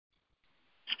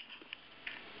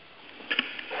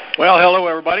Well, hello,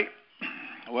 everybody.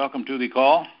 Welcome to the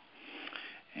call.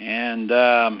 And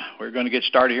we're going to get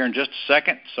started here in just a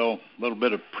second. So a little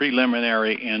bit of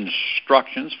preliminary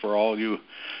instructions for all you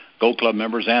Gold Club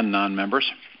members and non-members.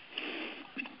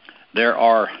 There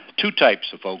are two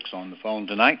types of folks on the phone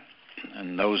tonight,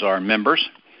 and those are members,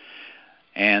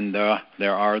 and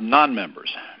there are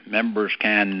non-members. Members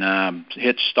can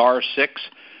hit *6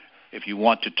 if you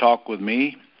want to talk with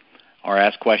me or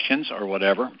ask questions or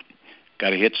whatever.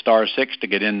 Got to hit *6 to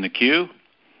get in the queue,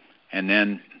 and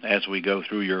then as we go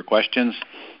through your questions,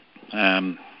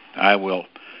 I will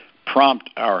prompt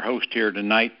our host here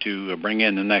tonight to bring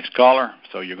in the next caller,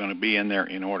 so you're going to be in there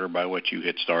in order by what you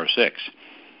hit *6.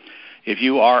 If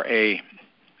you are a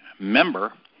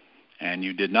member and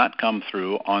you did not come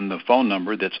through on the phone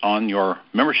number that's on your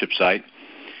membership site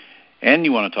and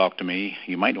you want to talk to me,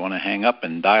 you might want to hang up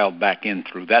and dial back in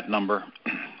through that number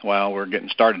while we're getting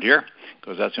started here,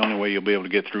 because that's the only way you'll be able to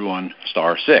get through on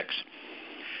 *6.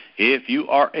 If you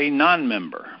are a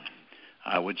non-member,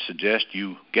 I would suggest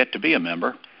you get to be a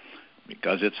member,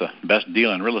 because it's the best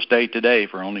deal in real estate today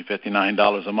for only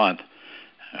 $59 a month.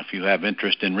 If you have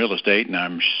interest in real estate, and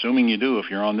I'm assuming you do if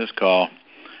you're on this call,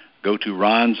 go to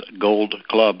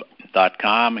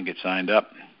ronsgoldclub.com and get signed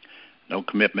up. No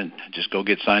commitment. Just go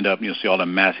get signed up, and you'll see all the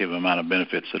massive amount of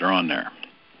benefits that are on there.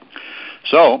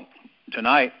 So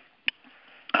tonight,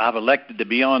 I've elected to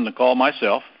be on the call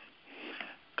myself,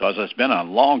 because it's been a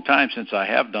long time since I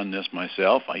have done this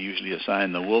myself. I usually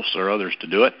assign the Wolves or others to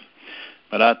do it.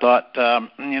 But I thought,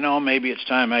 maybe it's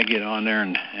time I get on there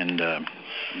and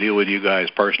deal with you guys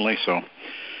personally. So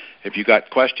if you got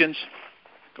questions,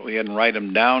 go ahead and write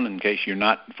them down in case you're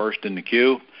not first in the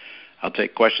queue. I'll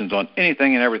take questions on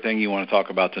anything and everything you want to talk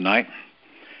about tonight.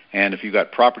 And if you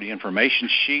got property information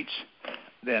sheets,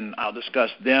 then I'll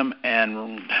discuss them.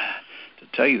 And to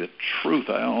tell you the truth,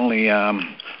 I only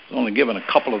given a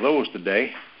couple of those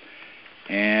today,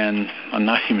 and I'm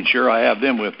not even sure I have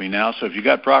them with me now. So if you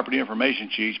got property information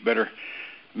sheets, better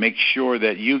make sure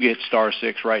that you get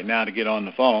 *6 right now to get on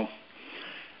the phone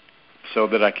so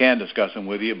that I can discuss them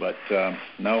with you. But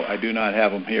no, I do not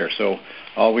have them here. So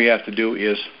all we have to do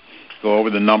is go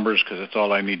over the numbers, because that's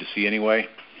all I need to see anyway.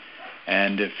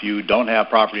 And if you don't have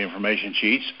property information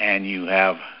sheets and you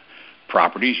have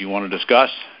properties you want to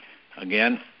discuss,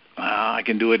 again, I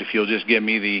can do it if you'll just give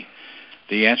me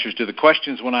the answers to the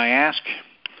questions when I ask.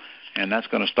 And that's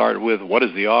going to start with what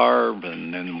is the ARB,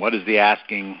 and then what is the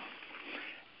asking,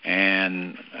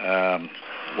 and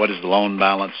what is the loan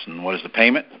balance, and what is the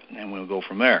payment, and we'll go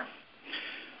from there.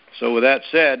 So with that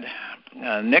said,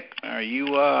 Nick, are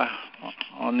you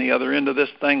on the other end of this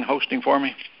thing hosting for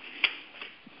me?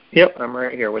 Yep, I'm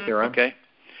right here with you, Ron. Okay.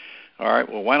 All right,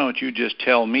 well, why don't you just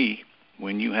tell me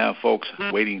when you have folks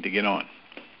waiting to get on?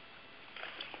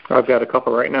 I've got a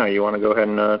couple right now. You want to go ahead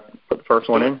and put the first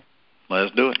one in?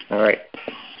 Let's do it. All right.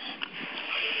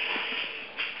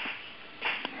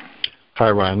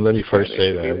 Hi, Ron. Let me first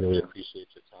say that I really appreciate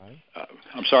your time.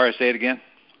 I'm sorry, say it again.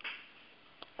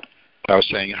 I was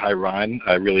saying, hi, Ron.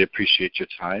 I really appreciate your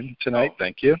time tonight.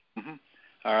 Thank you. Mm-hmm.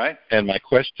 All right. And my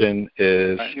question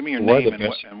is, give me your name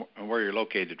and where you're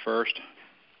located first.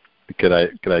 Good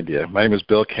idea. My name is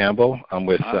Bill Campbell. I'm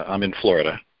I'm in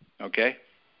Florida. Okay.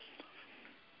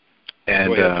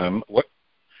 And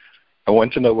I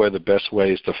want to know where the best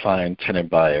way is to find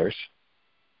tenant buyers.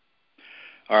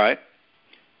 All right.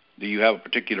 Do you have a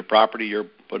particular property you're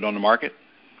putting on the market?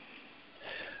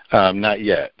 Not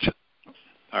yet.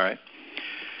 All right.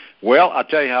 Well, I'll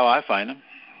tell you how I find them.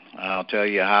 I'll tell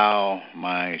you how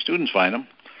my students find them.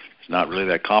 It's not really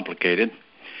that complicated,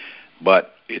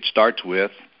 but it starts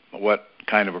with what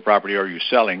kind of a property are you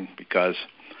selling, because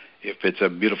if it's a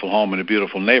beautiful home in a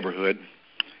beautiful neighborhood,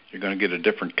 you're going to get a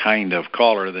different kind of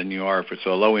caller than you are if it's a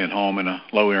low-end home in a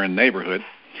low-end neighborhood.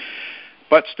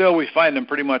 But still, we find them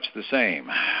pretty much the same.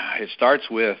 It starts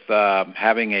with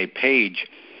having a page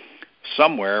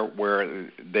somewhere where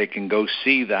they can go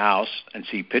see the house and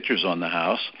see pictures on the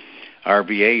house. Our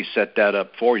VAs set that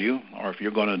up for you, or if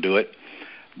you're going to do it,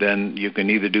 then you can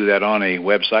either do that on a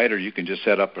website, or you can just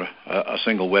set up a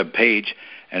single web page.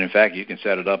 And in fact, you can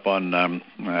set it up on a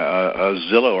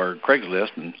Zillow or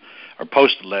Craigslist or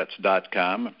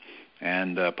Postlets.com,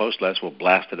 and Postlets will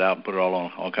blast it out and put it all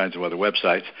on all kinds of other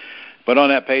websites. But on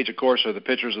that page, of course, are the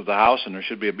pictures of the house, and there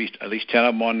should be at least 10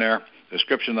 of them on there,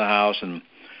 description of the house and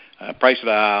price of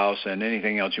the house and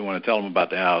anything else you want to tell them about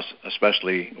the house,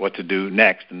 especially what to do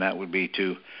next, and that would be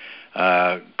to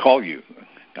call you.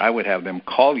 I would have them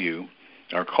call you,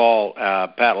 or call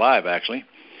Pat Live, actually,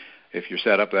 if you're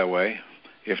set up that way.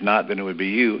 If not, then it would be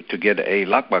you to get a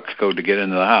lockbox code to get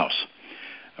into the house.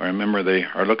 remember they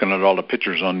are looking at all the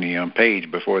pictures on the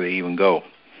page before they even go.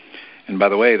 And by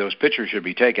the way, those pictures should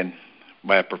be taken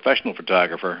by a professional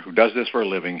photographer who does this for a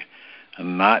living,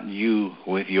 and not you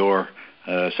with your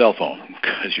cell phone,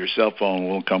 because your cell phone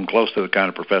won't come close to the kind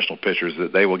of professional pictures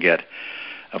that they will get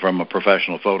from a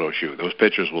professional photo shoot. Those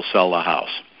pictures will sell the house.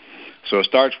 So it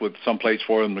starts with some place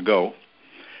for them to go,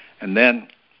 and then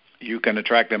you can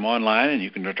attract them online and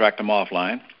you can attract them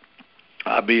offline.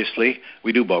 Obviously,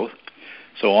 we do both.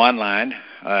 So online,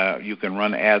 you can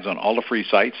run ads on all the free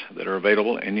sites that are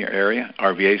available in your area.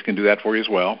 RVAs can do that for you as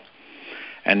well.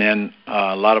 And then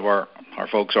a lot of our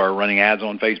folks are running ads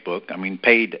on Facebook,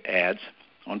 paid ads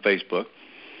on Facebook,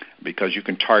 because you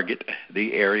can target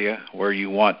the area where you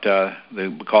want the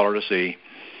caller to see.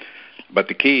 But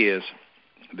the key is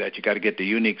that you got to get the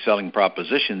unique selling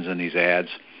propositions in these ads.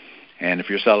 And if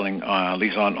you're selling on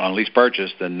lease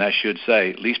purchase, then that should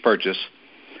say lease purchase,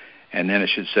 and then it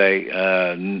should say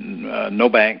no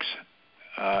banks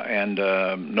and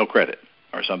no credit,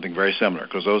 or something very similar,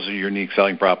 because those are unique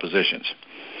selling propositions.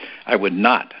 I would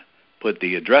not put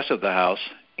the address of the house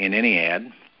in any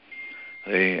ad.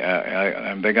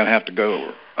 They're going to have to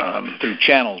go through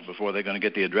channels before they're going to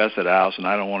get the address of the house, and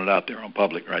I don't want it out there on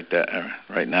public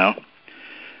right now.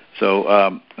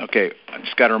 So, okay, I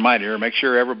just got a reminder here. Make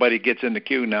sure everybody gets in the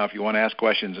queue now if you want to ask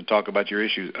questions and talk about your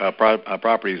issues,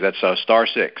 properties. That's *6.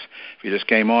 If you just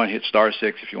came on, hit *6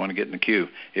 if you want to get in the queue,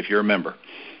 if you're a member.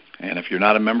 And if you're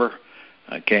not a member,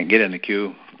 can't get in the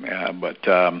queue. But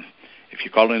if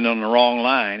you're calling in on the wrong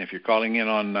line, if you're calling in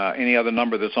on any other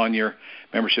number that's on your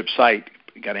membership site,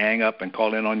 you got to hang up and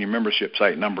call in on your membership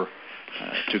site number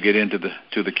to get into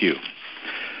the queue.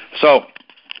 So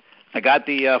I got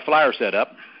the flyer set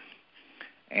up.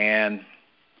 And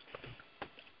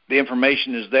the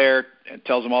information is there. It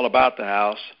tells them all about the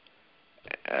house,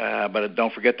 but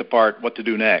don't forget the part, what to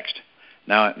do next.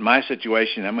 Now, in my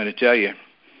situation, I'm going to tell you,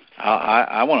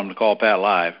 I want them to call Pat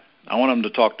Live. I want them to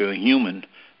talk to a human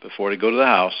before they go to the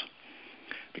house,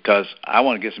 because I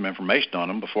want to get some information on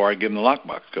them before I give them the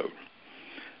lockbox code.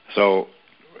 So,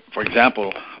 for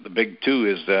example, the big two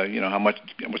is,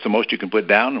 what's the most you can put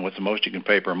down and what's the most you can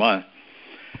pay per month.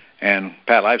 And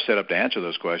Pat Live's set up to answer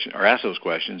those questions, or ask those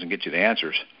questions and get you the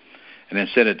answers, and then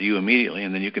send it to you immediately,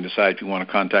 and then you can decide if you want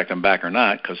to contact them back or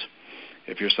not, because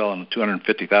if you're selling a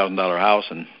 $250,000 house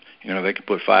and, they can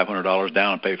put $500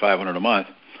 down and pay $500 a month,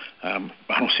 I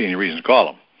don't see any reason to call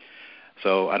them.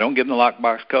 So I don't give them the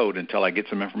lockbox code until I get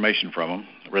some information from them,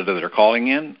 whether they're calling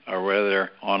in or whether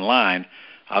they're online.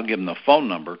 I'll give them the phone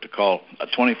number to call a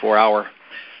 24-hour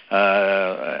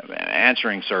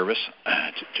answering service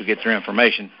to get their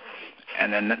information.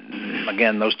 And then,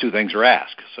 again, those two things are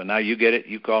asked. So now you get it,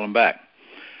 you call them back.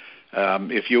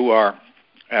 If you are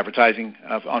advertising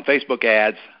on Facebook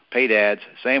ads, paid ads,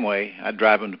 same way, I'd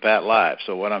drive them to Pat Live.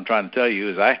 So what I'm trying to tell you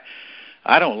is I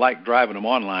don't like driving them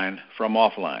online from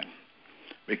offline,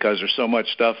 because there's so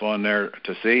much stuff on there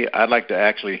to see. I'd like to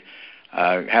actually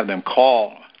have them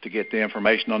call to get the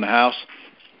information on the house,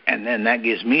 and then that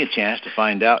gives me a chance to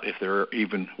find out if they're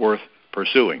even worth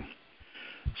pursuing.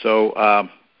 So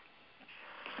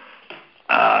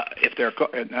if they're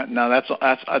now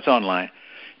that's online.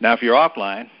 Now, if you're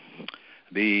offline,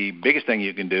 the biggest thing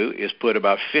you can do is put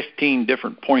about 15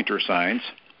 different pointer signs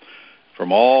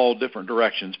from all different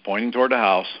directions pointing toward the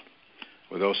house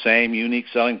with those same unique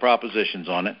selling propositions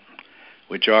on it,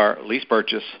 which are lease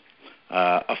purchase,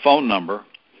 a phone number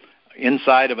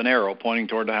inside of an arrow pointing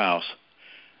toward the house,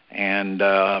 and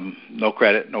no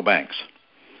credit, no banks.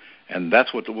 And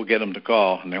that's what we'll get them to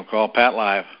call, and they'll call Pat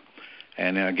Live.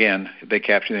 And again, they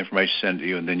capture the information, send it to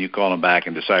you, and then you call them back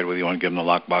and decide whether you want to give them the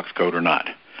lockbox code or not.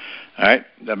 All right?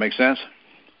 That make sense?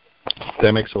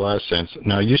 That makes a lot of sense.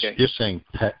 Now, you're saying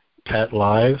Pat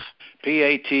Live?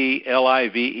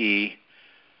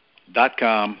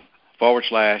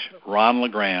 PatLive.com/Ron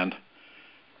LeGrand.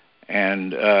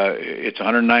 And it's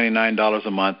 $199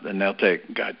 a month, and they'll take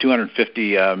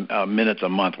 250 minutes a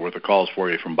month worth of calls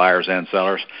for you from buyers and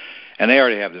sellers. And they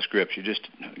already have the scripts.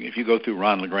 If you go through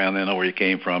Ron LeGrand, they know where you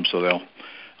came from, so they'll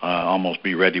almost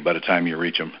be ready by the time you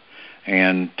reach them.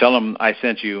 And tell them I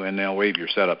sent you, and they'll waive your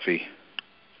setup fee,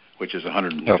 which is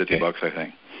 $150, I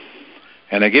think.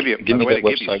 And they give you. Give me that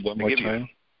website one more time.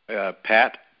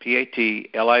 Pat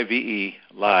PatLive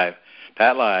Live,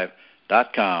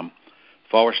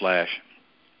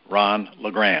 PatLive.com/Ron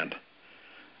LeGrand,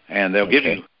 and they'll give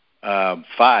you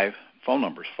 5 phone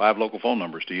numbers, 5 local phone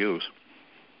numbers to use.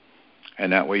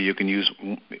 And that way you can use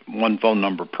one phone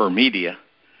number per media,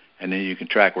 and then you can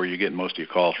track where you're getting most of your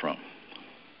calls from.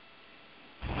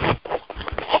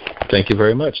 Thank you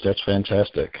very much. That's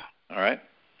fantastic. All right.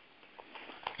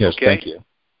 Yes, okay. Thank you.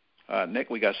 Nick,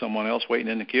 we got someone else waiting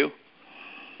in the queue.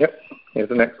 Yep. Here's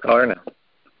the next caller now.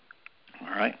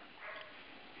 All right.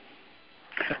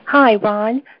 Hi,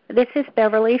 Ron. This is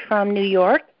Beverly from New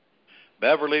York.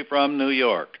 Beverly from New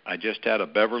York. I just had a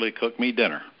Beverly cook me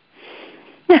dinner.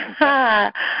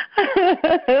 How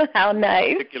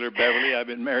nice. Particular Beverly I've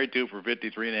been married to for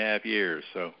 53 and a half years.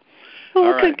 So, well,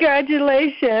 all right.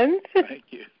 Congratulations. Thank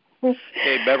you.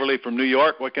 Hey, Beverly from New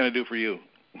York, what can I do for you?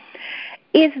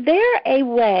 Is there a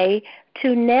way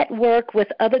to network with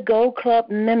other Gold Club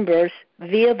members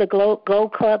via the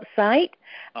Gold Club site?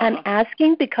 I'm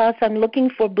asking because I'm looking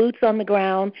for boots on the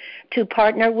ground to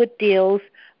partner with deals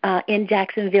in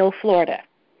Jacksonville, Florida.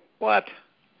 What?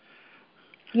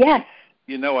 Yes.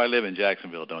 You know I live in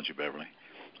Jacksonville, don't you, Beverly?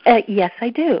 Yes, I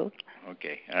do.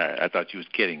 Okay. All right. I thought you was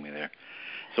kidding me there.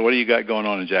 So what do you got going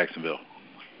on in Jacksonville?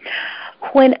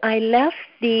 When I left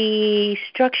the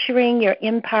Structuring Your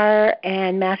Empire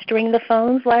and Mastering the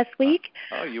Phones last week,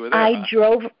 you were there, I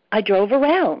drove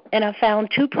around, and I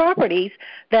found 2 properties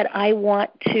that I want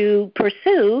to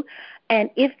pursue, and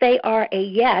if they are a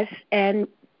yes and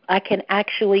I can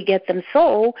actually get them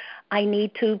sold, I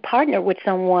need to partner with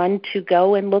someone to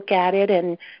go and look at it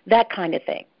and that kind of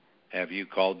thing. Have you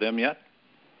called them yet?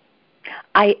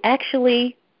 I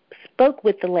actually spoke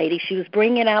with the lady. She was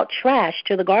bringing out trash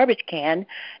to the garbage can,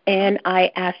 and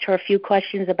I asked her a few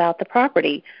questions about the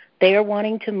property. They are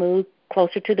wanting to move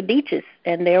closer to the beaches,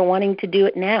 and they're wanting to do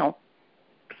it now.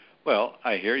 Well,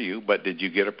 I hear you, but did you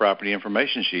get a property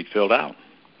information sheet filled out?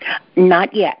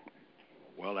 Not yet.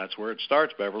 Well, that's where it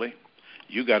starts, Beverly.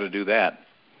 You got to do that.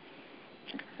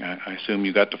 I assume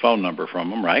you got the phone number from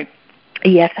them, right?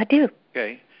 Yes, I do.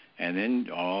 Okay. And then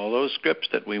all those scripts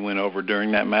that we went over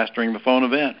during that Mastering the Phone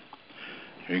event.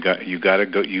 You got to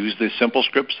go use the simple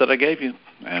scripts that I gave you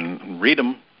and read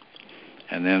them,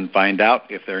 and then find out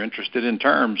if they're interested in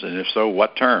terms, and if so,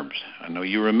 what terms. I know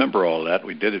you remember all that.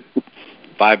 We did it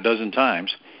 6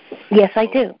 times. Yes, I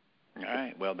do. All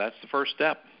right. Well, that's the first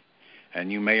step. And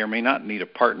you may or may not need a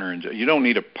partner. You don't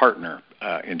need a partner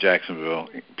in Jacksonville,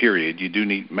 period. You do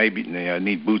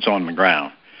need boots on the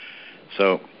ground.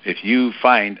 So if you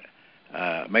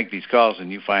make these calls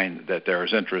and you find that there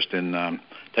is interest in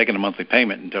taking a monthly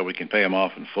payment until we can pay them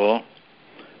off in full,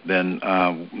 then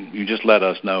you just let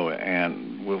us know,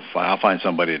 and I'll find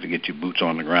somebody to get you boots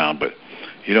on the ground. But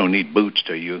you don't need boots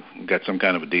till you got some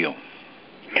kind of a deal.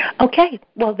 Okay.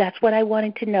 Well, that's what I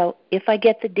wanted to know. If I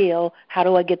get the deal, how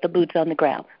do I get the boots on the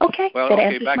ground? Okay. Well, that okay,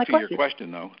 answers back my to question. your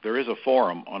question, though. There is a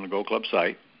forum on the Gold Club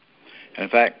site. And in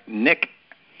fact, Nick,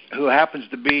 who happens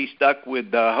to be stuck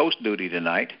with host duty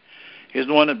tonight, is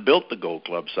the one that built the Gold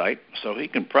Club site, so he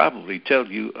can probably tell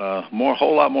you a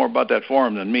whole lot more about that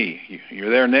forum than me. You're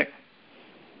there, Nick?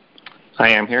 I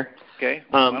am here. Okay.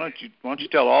 Why don't you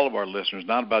tell all of our listeners,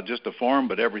 not about just the forum,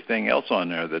 but everything else on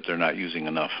there that they're not using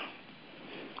enough?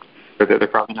 They're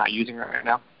probably not using it right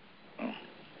now? Oh.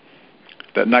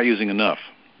 They're not using enough.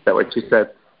 Is that what you said?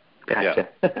 Gotcha.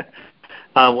 Yeah.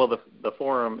 Well, the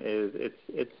forum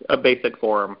it's a basic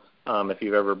forum. If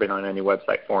you've ever been on any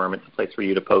website forum, it's a place for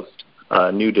you to post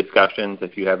new discussions.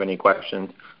 If you have any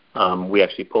questions, we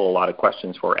actually pull a lot of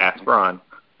questions for Ask Ron,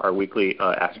 our weekly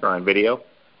Ask Ron video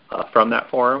from that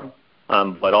forum.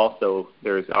 But also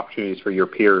there's opportunities for your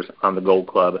peers on the Gold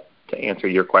Club to answer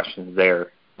your questions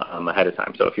there ahead of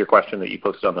time. So if your question that you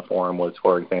posted on the forum was,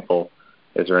 for example,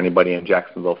 is there anybody in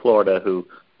Jacksonville, Florida who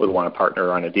would want to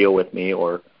partner on a deal with me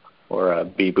or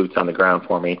be boots on the ground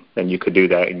for me, then you could do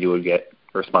that and you would get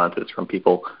responses from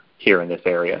people here in this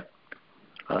area.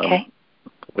 Okay.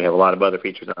 We have a lot of other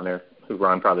features on there who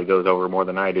Ron probably goes over more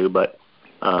than I do, but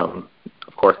of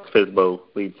course, FSBO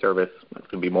lead service is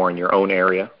going to be more in your own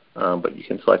area, but you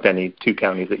can select any 2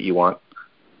 counties that you want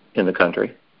in the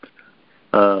country.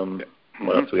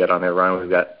 What else we got on there, Ron?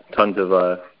 We've got tons of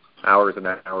hours and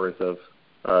hours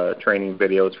of training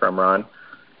videos from Ron.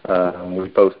 We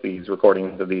post these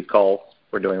recordings of these calls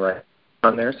we're doing right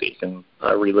on there, so you can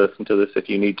re-listen to this if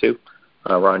you need to.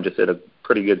 Ron just did a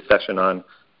pretty good session on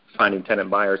finding tenant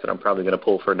buyers that I'm probably going to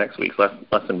pull for next week's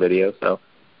lesson video, so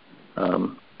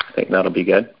I think that'll be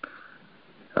good.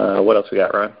 What else we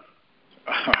got, Ron?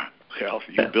 Well,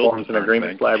 you built Forms and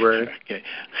Agreements Library. Okay.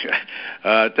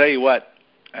 Tell you what,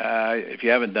 if you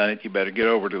haven't done it, you better get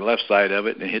over to the left side of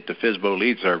it and hit the FSBO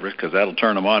lead service, because that'll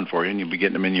turn them on for you, and you'll be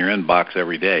getting them in your inbox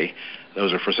every day.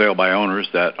 Those are for sale by owners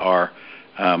that are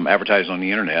advertised on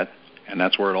the Internet, and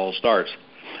that's where it all starts.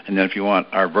 And then if you want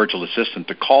our virtual assistant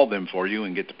to call them for you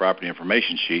and get the property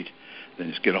information sheet, then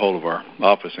just get a hold of our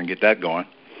office and get that going.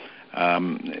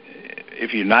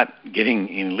 if you're not getting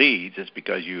in leads, it's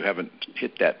because you haven't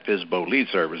hit that FSBO lead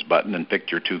service button and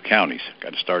picked your 2 counties.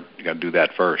 You got to do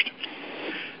that first.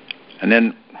 And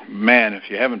then, man, if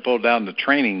you haven't pulled down the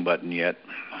training button yet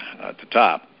at the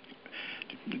top,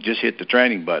 just hit the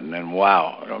training button, and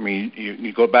wow. I mean,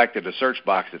 you go back to the search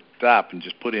box at the top and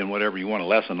just put in whatever you want a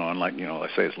lesson on, like,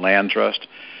 let's say it's land trust.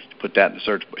 You put that in the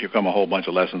search, here come a whole bunch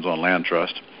of lessons on land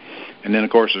trust. And then,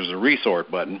 of course, there's a resort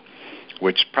button,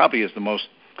 which probably is the most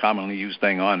commonly used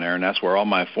thing on there, and that's where all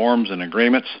my forms and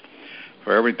agreements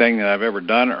for everything that I've ever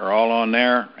done are all on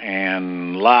there,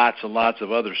 and lots and lots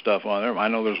of other stuff on there. I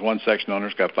know there's one section on there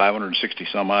that's got 560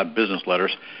 some odd business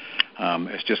letters.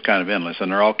 It's just kind of endless,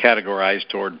 and they're all categorized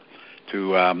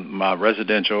to my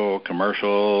residential,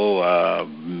 commercial,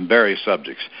 various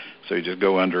subjects. So you just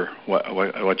go under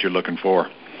what you're looking for,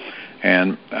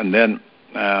 and then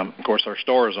of course our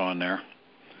store is on there.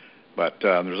 But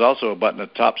there's also a button at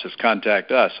the top that says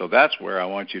Contact Us, so that's where I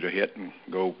want you to hit and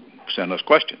go send us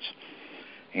questions.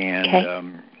 And okay.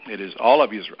 It is all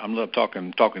of you. I'm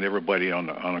talking to everybody on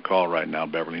a call right now,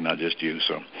 Beverly, not just you.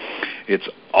 So it's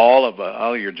all of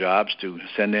your jobs to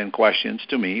send in questions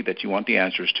to me that you want the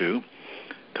answers to,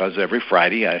 because every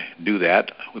Friday I do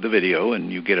that with a video,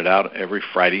 and you get it out every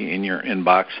Friday in your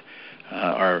inbox,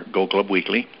 our Gold Club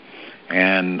Weekly.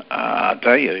 And I'll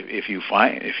tell you, if you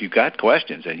got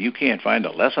questions and you can't find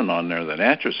a lesson on there that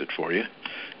answers it for you,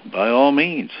 by all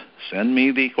means, send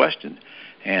me the question.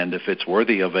 And if it's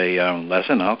worthy of a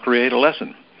lesson, I'll create a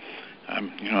lesson.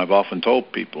 I've often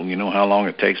told people, how long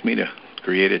it takes me to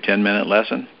create a 10-minute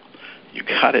lesson? You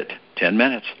got it, 10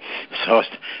 minutes. So it's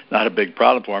not a big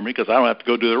problem for me because I don't have to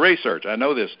go do the research. I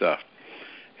know this stuff.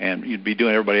 And you'd be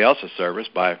doing everybody else's service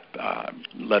by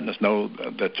letting us know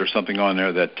that there's something on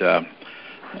there that,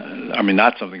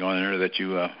 not something on there that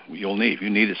you'll need. If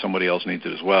you need it, somebody else needs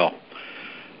it as well.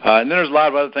 And then there's a lot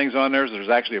of other things on there. There's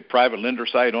actually a private lender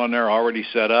site on there already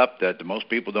set up that most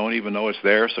people don't even know it's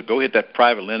there. So go hit that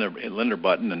private lender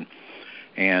button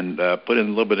and put in a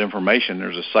little bit of information.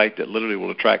 There's a site that literally will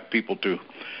attract people to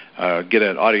get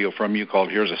an audio from you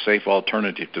called Here's a Safe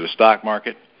Alternative to the Stock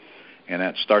Market. And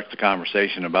that starts the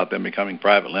conversation about them becoming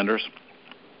private lenders.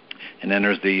 And then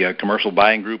there's the commercial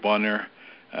buying group on there.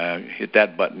 Hit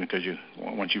that button because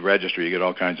once you register, you get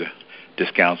all kinds of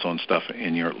discounts on stuff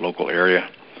in your local area.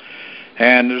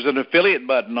 And there's an affiliate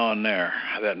button on there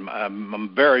that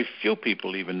very few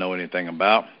people even know anything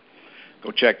about.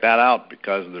 Go check that out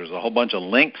because there's a whole bunch of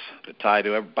links that tie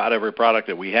to about every product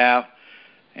that we have.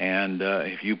 And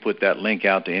if you put that link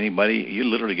out to anybody, you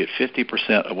literally get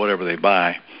 50% of whatever they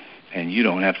buy. And you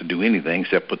don't have to do anything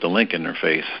except put the link in their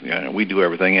face. We do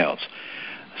everything else.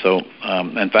 So,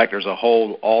 in fact, there's a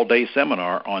whole all-day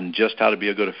seminar on just how to be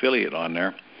a good affiliate on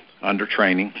there under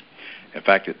training. In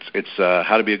fact, it's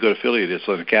how to be a good affiliate. It's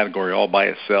in a category all by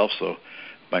itself, so I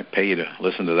might pay you to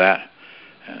listen to that.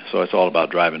 So it's all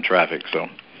about driving traffic. So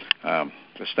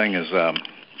this thing is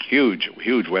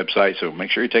huge website, so make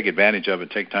sure you take advantage of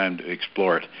it. Take time to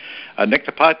explore it. Nick,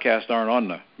 the podcasts aren't on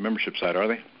the membership site, are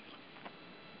they?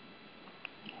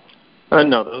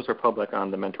 No, those are public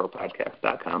on the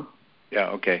mentorpodcast.com. Yeah,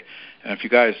 okay. And if you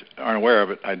guys aren't aware of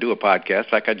it, I do a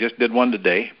podcast. Like I just did one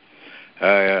today.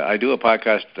 I do a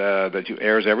podcast that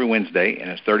airs every Wednesday,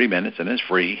 and it's 30 minutes, and it's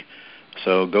free.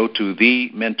 So go to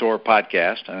The Mentor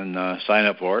Podcast and sign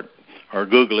up for it, or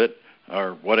Google it,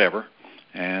 or whatever,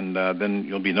 and then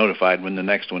you'll be notified when the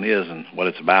next one is and what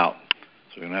it's about.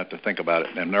 So you don't have to think about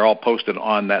it. And they're all posted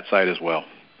on that site as well.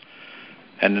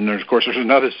 And then, there's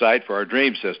another site for our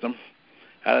dream system.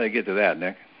 How do they get to that,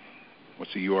 Nick?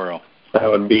 What's the URL? That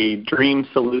would be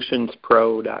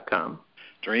dreamsolutionspro.com.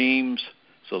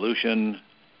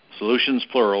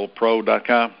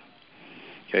 Solutionsplural.pro.com.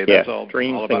 Okay, that's all.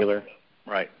 Dream all singular. About,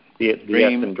 right. The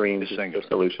dream S in dreams is singular.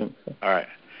 Solution. All right.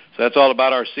 So that's all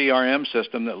about our CRM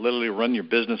system that literally run your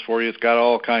business for you. It's got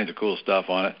all kinds of cool stuff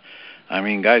on it. I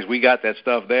mean, guys, we got that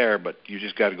stuff there, but you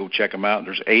just got to go check them out.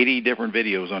 There's 80 different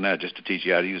videos on that just to teach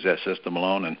you how to use that system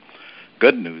alone. And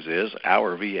good news is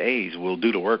our VAs will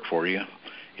do the work for you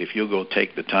if you'll go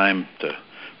take the time to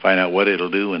find out what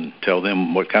it'll do and tell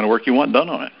them what kind of work you want done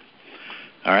on it.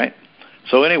 All right?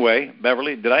 So anyway,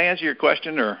 Beverly, did I answer your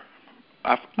question, or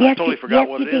I totally forgot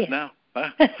what it is now? Huh?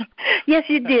 Yes,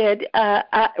 you did,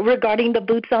 regarding the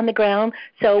boots on the ground.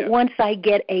 So once I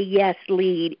get a yes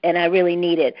lead and I really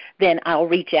need it, then I'll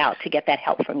reach out to get that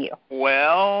help from you.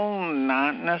 Well,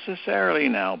 not necessarily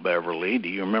now, Beverly. Do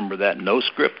you remember that no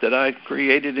script that I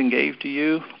created and gave to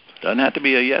you? Doesn't have to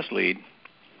be a yes lead.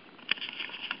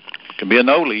 It can be a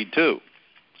no lead, too.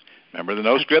 Remember the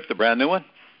no script, the brand new one?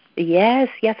 Yes,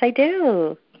 I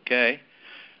do. Okay.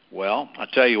 Well, I'll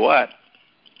tell you what.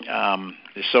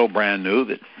 is so brand new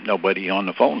that nobody on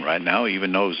the phone right now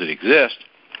even knows it exists.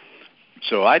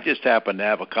 So I just happen to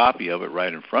have a copy of it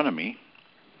right in front of me.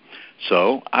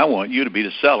 So I want you to be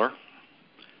the seller.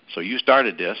 So you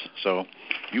started this, so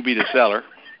you be the seller,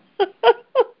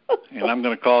 and I'm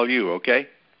going to call you, okay?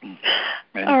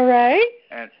 And, all right.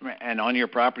 And on your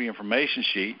property information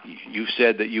sheet, you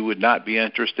said that you would not be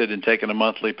interested in taking a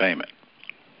monthly payment.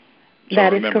 So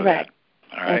that is correct.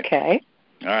 That. All right. Okay.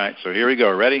 All right, so here we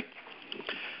go. Ready?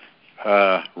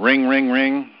 Ring, ring,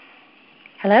 ring.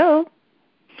 Hello.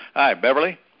 Hi,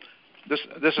 Beverly.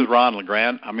 This is Ron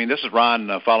LeGrand. This is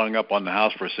Ron following up on the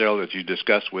house for sale that you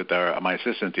discussed with my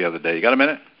assistant the other day. You got a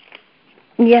minute?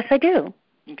 Yes, I do.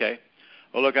 Okay.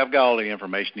 Well, look, I've got all the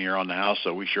information here on the house,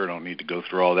 so we sure don't need to go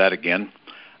through all that again.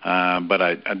 But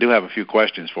I do have a few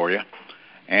questions for you.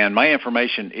 And my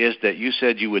information is that you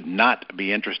said you would not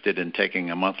be interested in taking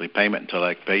a monthly payment until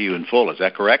I pay you in full. Is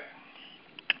that correct?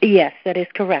 Yes, that is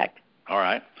correct. All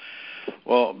right.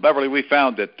 Well, Beverly, we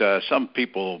found that some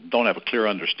people don't have a clear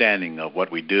understanding of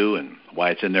what we do and why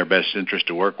it's in their best interest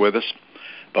to work with us.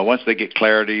 But once they get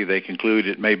clarity, they conclude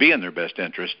it may be in their best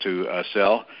interest to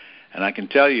sell. And I can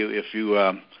tell you, if you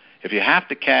have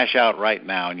to cash out right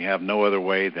now and you have no other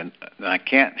way, then I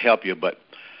can't help you. But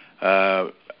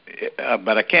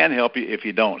I can help you if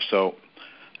you don't. So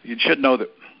you should know that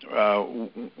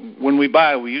when we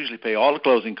buy, we usually pay all the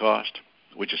closing costs,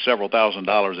 which is several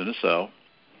 $1,000s in a sale.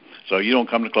 So you don't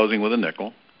come to closing with a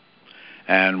nickel.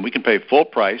 And we can pay full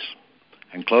price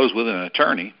and close with an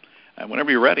attorney whenever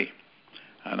you're ready.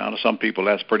 And now to some people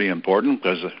that's pretty important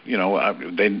because,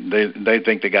 they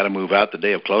think they got to move out the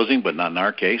day of closing, but not in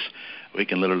our case. We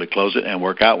can literally close it and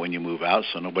work out when you move out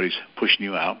so nobody's pushing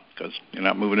you out because you're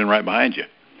not moving in right behind you.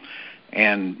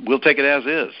 And we'll take it as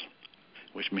is,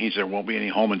 which means there won't be any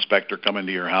home inspector coming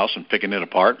to your house and picking it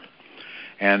apart.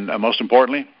 And most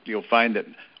importantly, you'll find that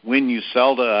when you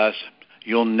sell to us,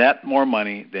 you'll net more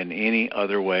money than any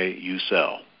other way you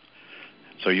sell.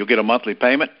 So you'll get a monthly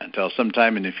payment until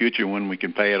sometime in the future when we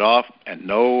can pay it off, and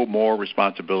no more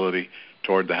responsibility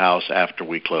toward the house after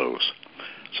we close.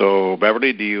 So,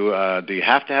 Beverly, do you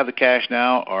have to have the cash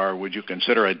now, or would you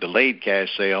consider a delayed cash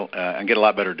sale and get a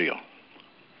lot better deal?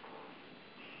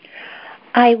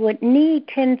 I would need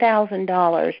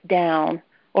 $10,000 down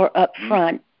or up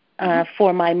front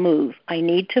for my move. I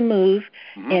need to move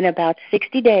in about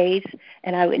 60 days,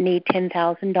 and I would need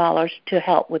 $10,000 to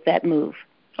help with that move.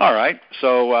 All right.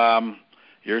 So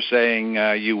you're saying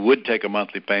you would take a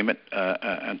monthly payment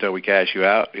until we cash you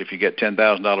out if you get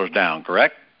 $10,000 down,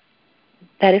 correct?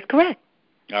 That is correct.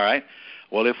 All right.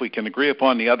 Well, if we can agree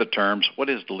upon the other terms, what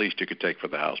is the least you could take for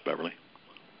the house, Beverly?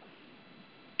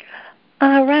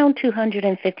 Around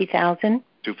 $250,000.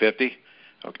 $250,000?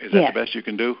 Okay. Is that the best you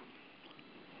can do?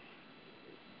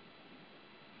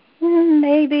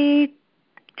 Maybe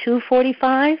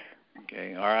 $245,000.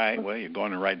 Okay, all right. Well, you're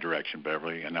going in the right direction,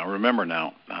 Beverly. And now remember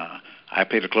I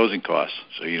pay the closing costs,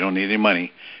 so you don't need any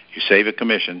money. You save a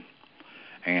commission,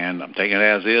 and I'm taking it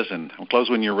as is, and I'm close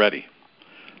when you're ready.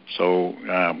 So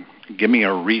give me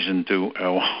a reason to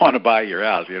want to buy your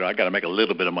house. I got to make a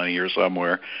little bit of money here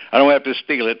somewhere. I don't have to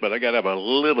steal it, but I got to have a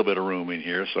little bit of room in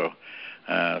here. So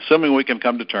assuming we can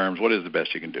come to terms, what is the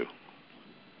best you can do?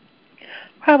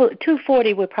 Probably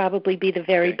 $240,000 would probably be the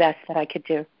very best that I could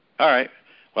do. All right.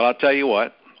 Well, I'll tell you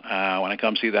what. When I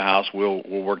come see the house, we'll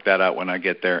work that out when I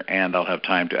get there, and I'll have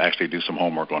time to actually do some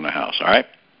homework on the house. All right?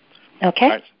 Okay.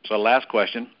 All right. So last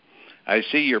question. I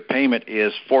see your payment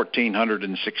is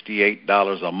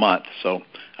 $1,468 a month, so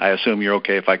I assume you're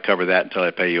okay if I cover that until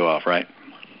I pay you off, right?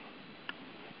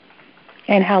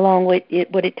 And how long would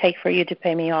it take for you to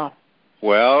pay me off?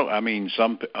 Well,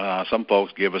 some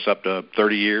folks give us up to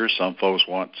 30 years. Some folks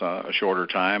want a shorter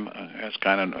time. That's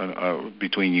kind of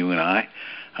between you and I.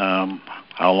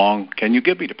 How long can you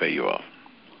give me to pay you off?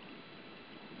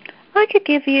 I could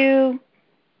give you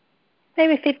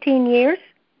maybe 15 years.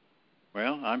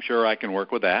 Well, I'm sure I can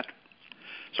work with that.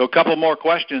 So a couple more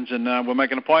questions, and we'll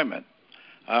make an appointment.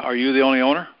 Are you the only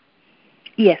owner?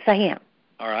 Yes, I am.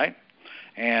 All right.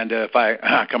 And if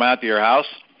I come out to your house,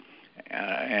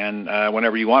 and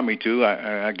whenever you want me to,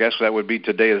 I guess that would be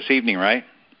today or this evening, right?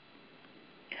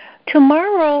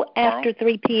 Tomorrow after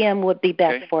 3 p.m. would be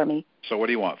best for me. So what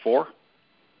do you want, 4?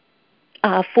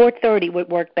 4:30 would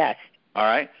work best. All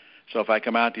right. So if I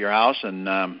come out to your house and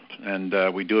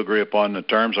we do agree upon the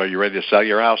terms, are you ready to sell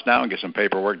your house now and get some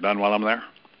paperwork done while I'm there?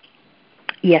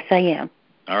 Yes, I am.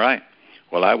 All right.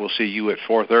 Well, I will see you at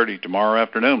 4:30 tomorrow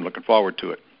afternoon. Looking forward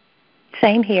to it.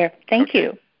 Same here. Thank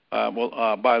you.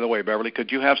 By the way, Beverly,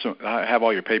 could you have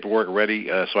all your paperwork ready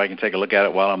so I can take a look at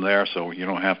it while I'm there, so you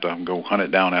don't have to go hunt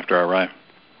it down after I arrive?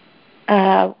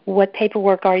 What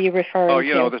paperwork are you referring to? Oh,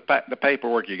 you know, the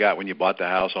paperwork you got when you bought the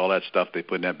house, all that stuff they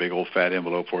put in that big old fat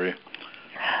envelope for you.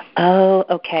 Oh,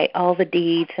 okay. All the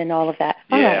deeds and all of that.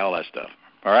 All that stuff.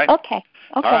 All right? Okay.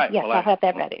 All right. Yes, Well, I'll have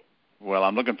that ready. Well,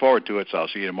 I'm looking forward to it, so I'll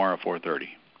see you tomorrow at 4:30.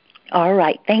 All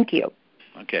right. Thank you.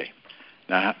 Okay.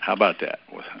 Now, how about that?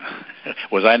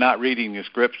 Was I not reading the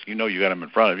scripts? You know you got them in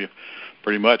front of you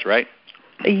pretty much, right?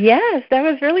 Yes, that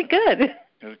was really good.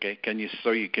 Okay. Can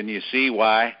you see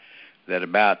why that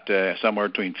about somewhere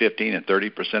between 15 and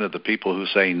 30% of the people who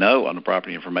say no on the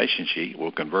property information sheet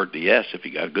will convert to yes if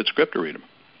you got a good script to read them?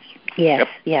 Yes,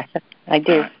 yes, I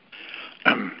do.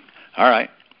 All right.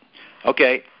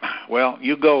 Okay. Well,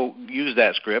 you go use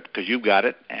that script because you've got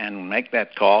it and make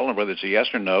that call, and whether it's a yes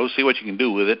or no, see what you can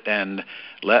do with it and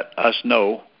let us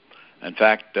know. In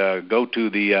fact, go to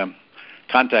the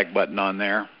contact button on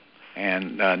there,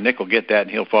 and Nick will get that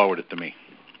and he'll forward it to me.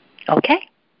 Okay.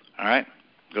 All right.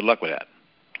 Good luck with that.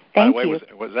 Thank By the way,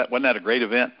 you. Wasn't that a great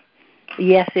event?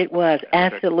 Yes, it was.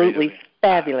 Absolutely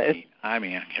fabulous. I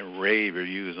can rave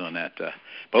reviews on that.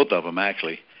 Both of them,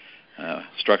 actually.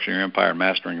 Structuring Your Empire,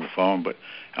 Mastering Your Phone. But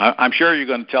I'm sure you're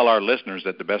going to tell our listeners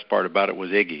that the best part about it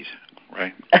was Iggy's,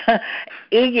 right?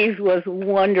 Iggy's was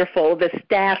wonderful. The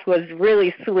staff was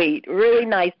really sweet, really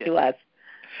nice to us.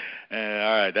 All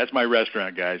right, that's my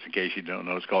restaurant, guys, in case you don't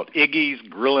know. It's called Iggy's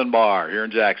Grill and Bar here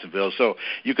in Jacksonville. So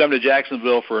you come to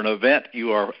Jacksonville for an event,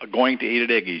 you are going to eat at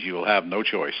Iggy's. You will have no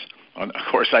choice. Of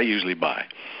course, I usually buy.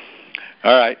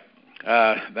 All right.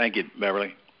 Thank you,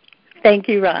 Beverly. Thank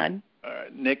you, Ron.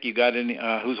 Nick, you got any?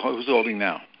 Who's holding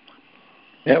now?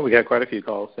 Yeah, we got quite a few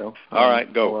calls. So all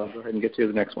right, go. We'll go ahead and get to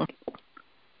the next one.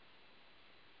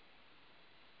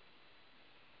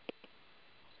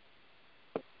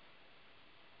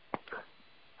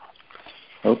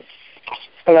 Oh.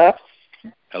 Hello?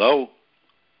 Hello?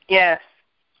 Yes.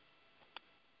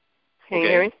 Can you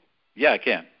hear me? Yeah, I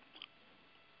can.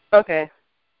 Okay.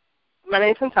 My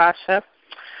name's Natasha.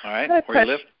 All right. Where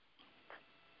you live?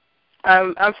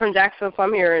 I'm from Jacksonville.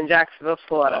 I'm here in Jacksonville,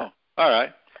 Florida. Oh, all right.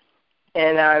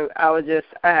 And I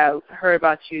have heard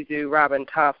about you through Robin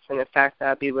Thompson. In fact,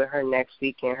 I'll be with her next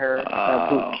week in her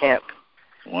boot camp.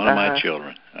 One of my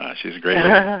children. She's a great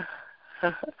lady.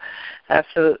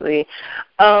 Absolutely.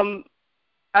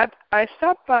 I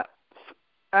stopped by.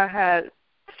 I had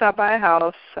stopped by a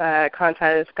house. I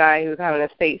contacted this guy who was having an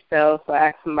estate sale, so I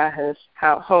asked him about his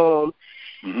home.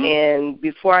 Mm-hmm. And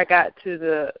before I got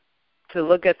to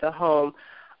look at the home,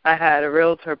 I had a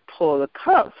realtor pull the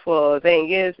comps. Well, the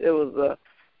thing is, it was a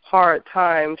hard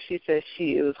time. She said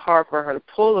it was hard for her to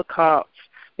pull the comps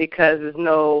because there's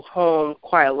no home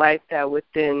quite like that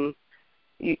within.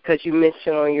 Because you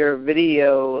mentioned on your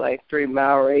video like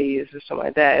 3-mile radius or something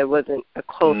like that. It wasn't a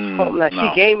close home. Now,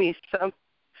 she gave me some.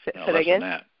 Say that again.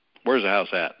 That. Where's the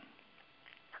house at?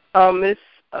 It's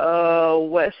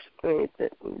west.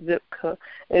 Zip code.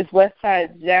 It's west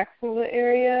side Jacksonville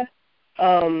area.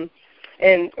 And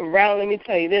around, let me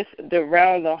tell you this: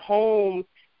 around the home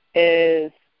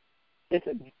it's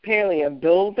apparently a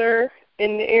builder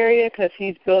in the area because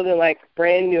he's building like a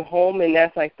brand new home, and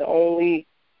that's like the only.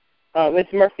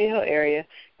 It's Murphy Hill area.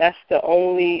 That's the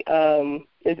only.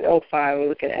 It's 05. We're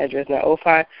looking at the address now.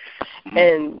 05,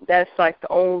 and that's like the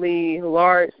only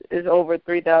large. Is over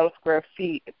 3,000 square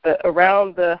feet. But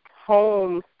around the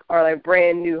homes are like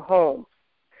brand new homes.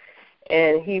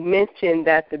 And he mentioned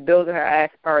that the builder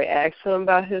already asked him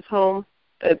about his home,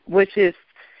 which is,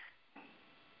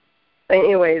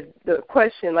 anyways, the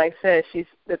question, like I said, she's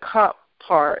the comp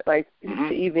part, like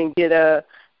to even get a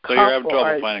comp. So you're having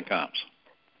trouble finding comps?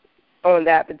 On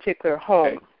that particular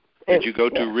home. Okay. Did you go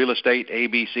to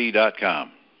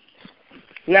realestateabc.com?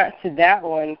 Not to that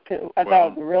one. I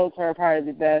thought the realtor would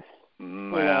probably be best.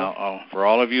 Well, for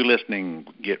all of you listening,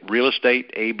 get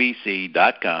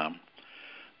realestateabc.com.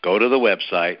 Go to the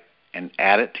website and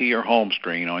add it to your home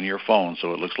screen on your phone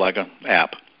so it looks like an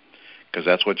app, because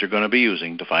that's what you're going to be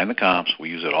using to find the comps. We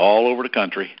use it all over the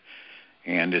country,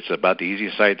 and it's about the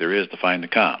easiest site there is to find the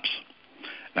comps.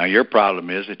 Now, your problem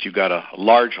is that you've got a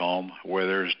large home where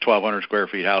there's 1,200 square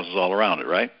feet houses all around it,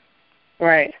 right?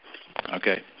 Right.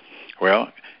 Okay.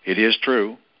 Well, it is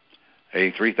true.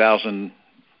 A 3,000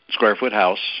 square foot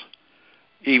house,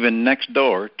 even next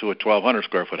door to a 1,200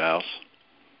 square foot house,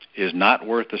 is not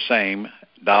worth the same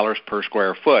dollars per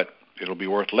square foot. It'll be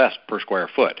worth less per square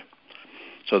foot.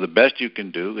 So the best you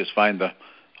can do is find the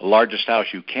largest house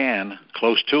you can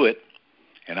close to it,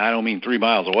 and I don't mean 3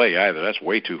 miles away either. That's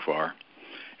way too far.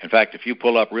 In fact, if you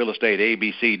pull up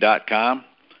realestateabc.com,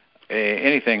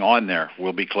 anything on there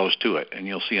will be close to it, and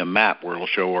you'll see a map where it'll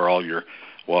show where all your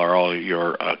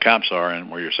comps are and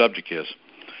where your subject is.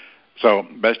 So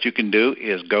best you can do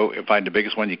is go and find the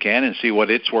biggest one you can and see what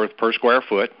it's worth per square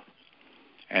foot,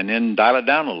 and then dial it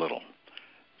down a little.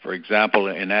 For example,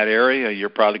 in that area, you're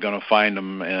probably going to find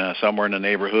them somewhere in the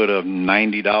neighborhood of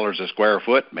 $90 a square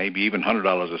foot, maybe even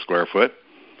 $100 a square foot.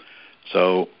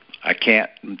 So I can't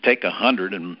take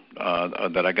 100 and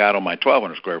that I got on my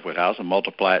 1,200 square foot house and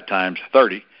multiply it times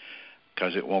 30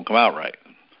 because it won't come out right.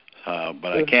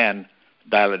 But I can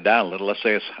dial it down a little. Let's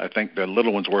say I think the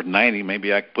little one's worth 90.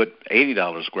 Maybe I could put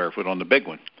 $80 a square foot on the big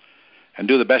one, and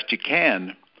do the best you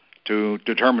can to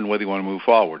determine whether you want to move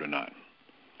forward or not.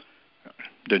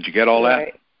 Did you get all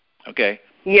that? Okay.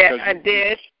 Yeah, I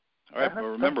did. All right, but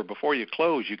remember, before you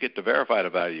close, you get to verify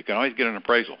the value. You can always get an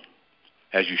appraisal,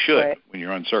 as you should when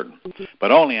you're uncertain,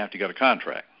 but only after you got a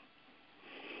contract.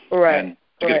 Right. And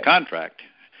to get a contract,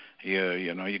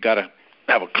 you got to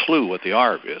have a clue what the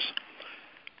ARV is.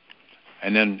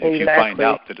 And then if you find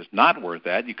out that it's not worth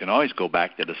that, you can always go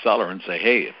back to the seller and say,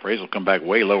 hey, appraisal come back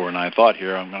way lower than I thought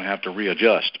here. I'm going to have to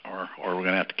readjust, or we're going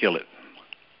to have to kill it.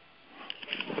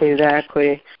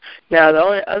 Exactly. Now, the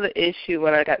only other issue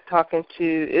when I got talking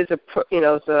to is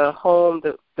it's a home.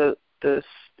 The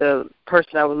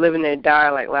person I was living there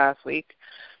died like last week,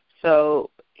 so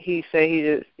he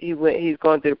said he's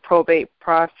going through the probate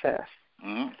process.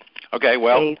 Mm-hmm. Okay.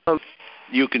 Well,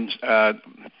 you can. I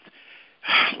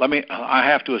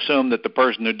have to assume that the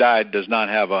person who died does not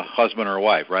have a husband or a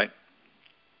wife, right?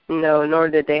 No, nor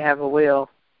did they have a will.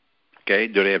 Okay.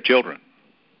 Do they have children?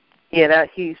 Yeah,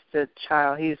 he's the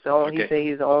child. He's the only. Okay. He said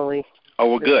he's the only. Oh,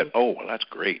 well, good. Oh, well, that's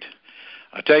great.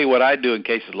 I'll tell you what I do in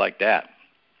cases like that.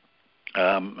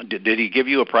 Did he give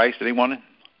you a price that he wanted?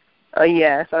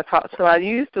 Yes, I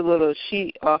used a little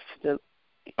sheet off the.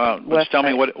 Just tell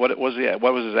me what was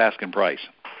his asking price?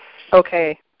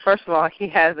 Okay. First of all, he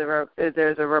has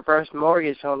there's a reverse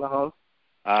mortgage on the home.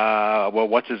 Well,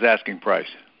 what's his asking price?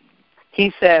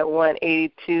 He said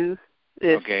 $182.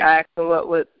 Okay. I asked him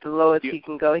what the lowest he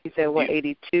can go. He said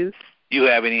 $182. Do you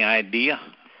have any idea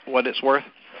what it's worth?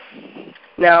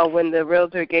 Now, when the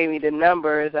realtor gave me the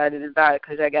numbers, I divided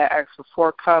because I got asked for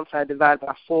 4 comps. I divided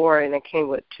by 4, and it came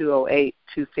with $208,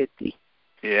 $250.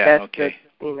 Yeah. That's okay.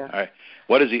 All right.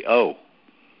 What does he owe?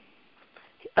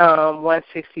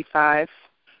 $165.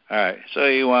 All right. So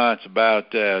he wants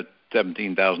about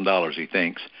 $17,000. He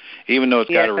thinks, even though it's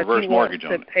got a reverse mortgage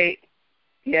on it.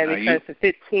 Yeah, because the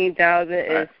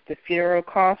 $15,000 is the funeral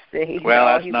cost.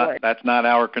 That's not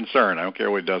our concern. I don't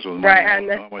care what he does with the money.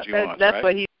 Right, what he wants, that's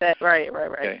what he said. Right.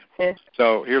 Okay.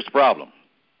 So here's the problem.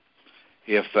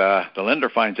 If the lender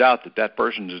finds out that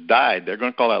person has died, they're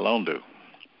going to call that loan due.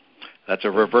 That's a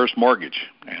reverse mortgage,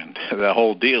 and the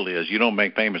whole deal is you don't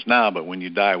make payments now, but when you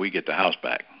die, we get the house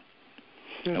back,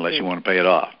 unless you want to pay it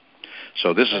off.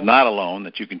 So this is not a loan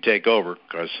that you can take over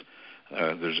because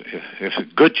there's a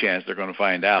good chance they're going to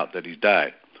find out that he's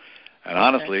died. And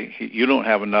honestly, you don't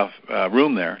have enough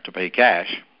room there to pay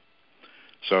cash.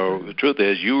 So the truth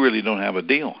is, you really don't have a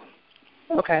deal.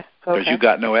 Okay. Because you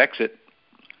got no exit.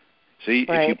 See,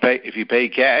 if you pay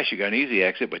cash, you got an easy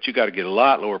exit, but you got to get a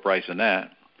lot lower price than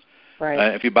that.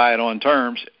 Right. If you buy it on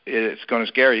terms, it's going to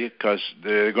scare you because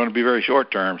they're going to be very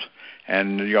short terms,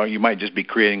 and you might just be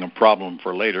creating a problem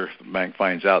for later. If the bank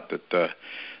finds out that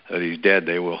he's dead,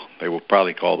 they will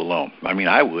probably call the loan. I mean,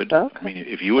 I would. Okay. I mean,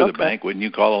 if you were the bank, wouldn't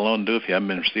you call a loan due if you haven't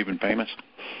been receiving payments?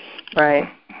 Right.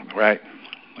 Right.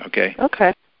 Okay.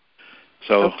 Okay.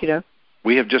 So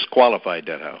we have just qualified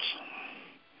that house.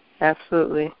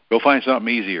 Absolutely. Go find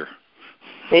something easier.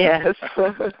 Yes.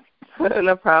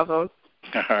 No problem.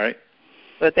 All right.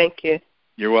 Well, thank you.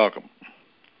 You're welcome.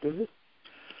 Mm-hmm.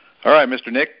 All right,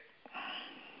 Mr. Nick.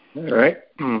 All right.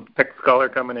 Next caller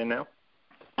coming in now.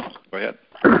 Go ahead.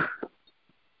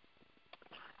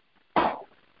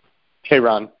 Hey,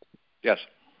 Ron. Yes.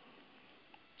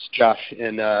 It's Josh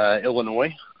in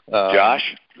Illinois. Josh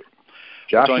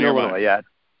in Illinois, yeah.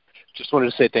 Just wanted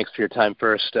to say thanks for your time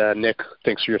first. Nick,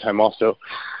 thanks for your time also.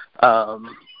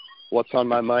 What's on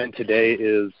my mind today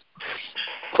is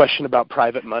question about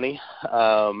private money.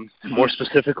 More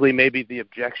specifically, maybe the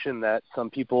objection that some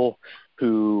people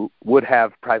who would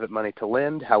have private money to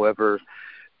lend, however,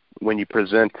 when you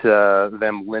present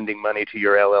them lending money to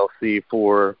your LLC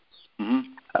for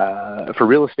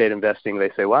real estate investing, they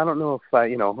say, "Well, I don't know if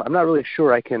I'm not really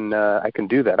sure I can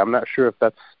do that. I'm not sure if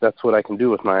that's what I can do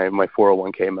with my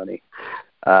 401k money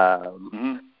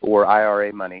or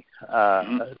IRA money."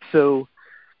 So,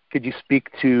 could you speak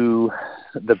to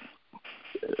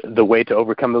the way to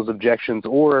overcome those objections,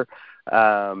 or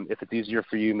if it's easier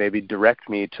for you, maybe direct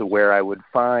me to where I would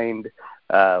find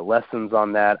lessons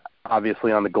on that,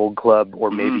 obviously on the Gold Club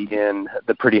or maybe in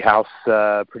the Pretty House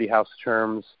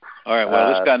terms. All right,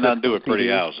 well, this got nothing to do with Pretty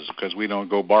Houses because we don't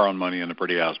go borrowing money in the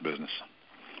Pretty House business.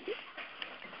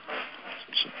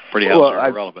 Pretty Houses are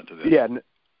irrelevant to this. Yeah,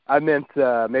 I meant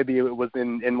maybe it was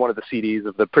in one of the CDs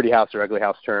of the Pretty House or Ugly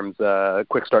House terms,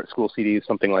 Quick Start School CDs,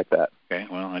 something like that. Okay,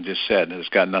 well, I just said it's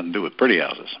got nothing to do with Pretty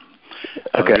Houses.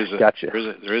 Okay, gotcha.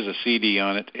 There is a CD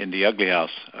on it in the Ugly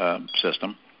House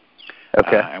system.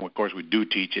 Okay. And, of course, we do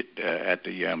teach it at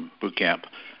the boot camp.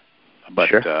 But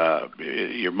sure.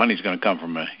 Your money's going to come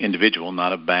from an individual,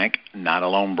 not a bank, not a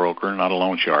loan broker, not a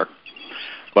loan shark.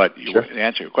 But sure. The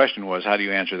answer to your question was, how do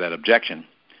you answer that objection?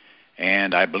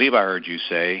 And I believe I heard you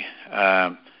say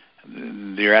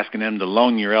you're asking them to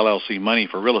loan your LLC money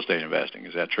for real estate investing.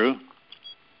 Is that true?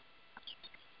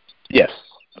 Yes.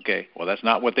 Okay. Well, that's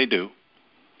not what they do.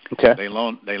 Okay. They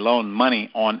loan money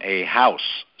on a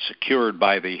house, secured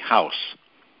by the house.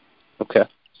 Okay.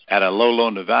 At a low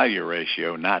loan-to-value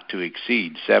ratio not to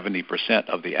exceed 70%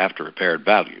 of the after-repaired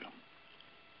value.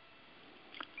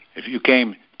 If you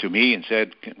came to me and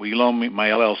said, will you loan me my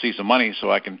LLC some money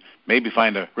so I can maybe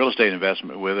find a real estate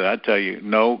investment with it, I'd tell you,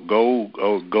 no, go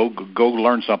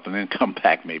learn something and come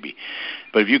back maybe.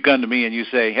 But if you come to me and you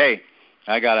say, hey,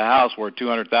 I got a house worth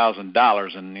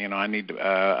 $200,000 and I need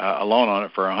a loan on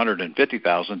it for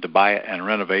 $150,000 to buy it and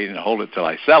renovate it and hold it till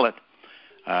I sell it,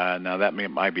 now that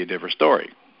might be a different story.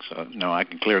 So, no, I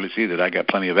can clearly see that I got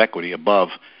plenty of equity above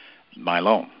my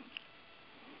loan.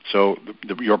 So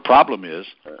your problem is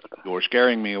you're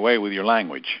scaring me away with your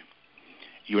language.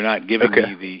 You're not giving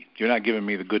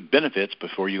me the good benefits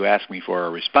before you ask me for a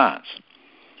response,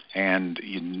 and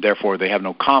therefore they have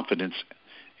no confidence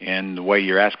in the way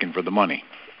you're asking for the money.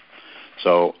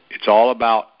 So it's all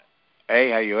about how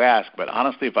you ask. But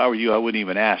honestly, if I were you, I wouldn't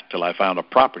even ask till I found a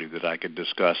property that I could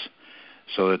discuss,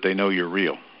 so that they know you're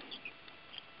real.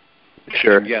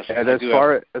 Sure. And yes, and as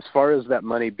far as that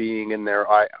money being in their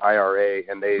IRA,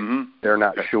 and they're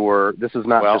not sure. This is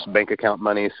not just bank account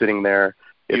money sitting there.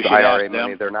 It's IRA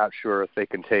money. They're not sure if they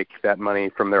can take that money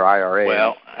from their IRA.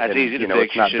 Well, that's easy to fix.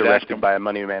 It's not directed by a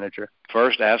money manager.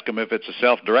 First, ask them if it's a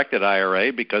self-directed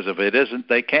IRA, because if it isn't,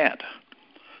 they can't.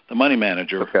 The money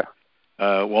manager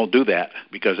won't do that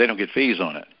because they don't get fees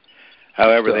on it.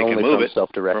 However, so they can move it.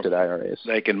 Self-directed IRAs.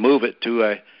 They can move it to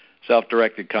a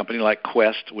self-directed company like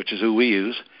Quest, which is who we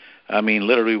use. I mean,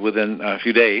 literally within a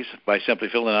few days by simply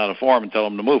filling out a form and tell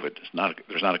them to move it.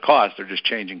 There's not a cost. They're just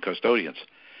changing custodians.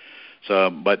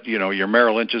 So, but your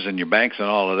Merrill Lynch's and your banks and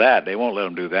all of that, they won't let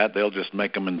them do that. They'll just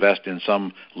make them invest in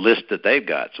some list that they've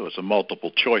got. So it's a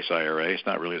multiple choice IRA. It's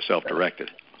not really a self-directed.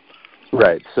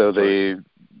 Right. So the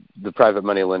private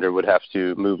money lender would have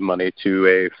to move money to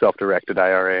a self-directed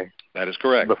IRA. That is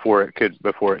correct. Before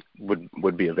it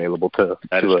would be available to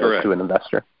an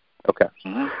investor. Okay.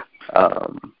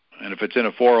 Mm-hmm. And if it's in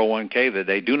a 401k that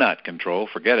they do not control,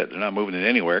 forget it. They're not moving it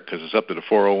anywhere because it's up to the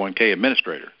 401k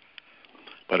administrator.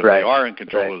 But if they are in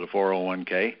control of the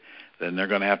 401k, then they're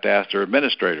going to have to ask their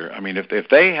administrator. I mean, if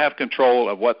they have control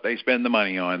of what they spend the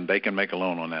money on, they can make a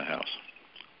loan on that house.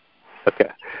 Okay.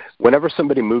 Whenever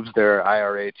somebody moves their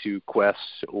IRA to Quest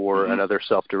or another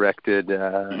self-directed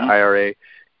IRA,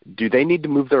 do they need to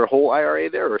move their whole IRA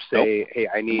there, or say, nope. hey,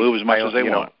 I need move as much as they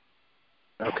want?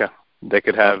 Okay. They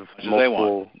could have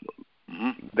multiple.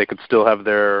 They could still have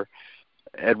their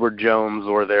Edward Jones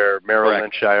or their Merrill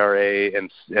Lynch IRA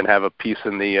and have a piece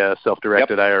in the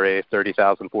self-directed IRA,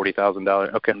 $30,000,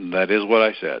 $40,000. Okay. That is what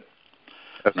I said.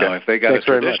 Okay. Now, if they got a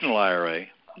traditional IRA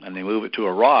and they move it to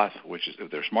a Roth, which is,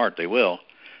 if they're smart, they will,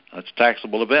 that's a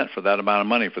taxable event for that amount of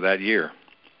money for that year.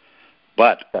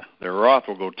 But their Roth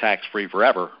will go tax-free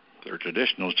forever. Their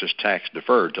traditional is just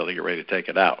tax-deferred until they get ready to take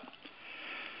it out.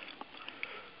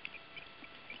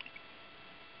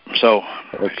 So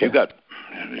if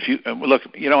you look,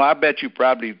 I bet you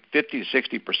probably 50 to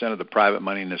 60% of the private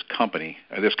money in this country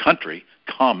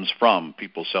comes from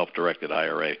people's self-directed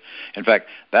IRA. In fact,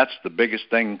 that's the biggest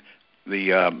thing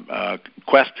the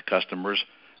Quest customers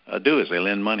do is they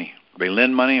lend money. They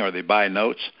lend money or they buy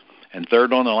notes, and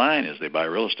third on the line is they buy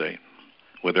real estate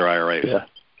with their IRAs.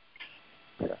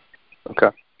 Yeah. Okay.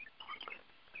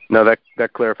 No,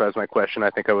 that clarifies my question. I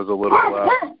think I was a little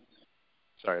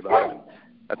sorry about that.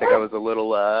 I think I was a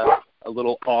little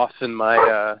off in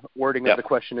my wording of the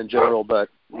question in general, but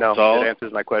no, it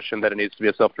answers my question that it needs to be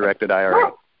a self-directed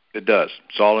IRA. It does.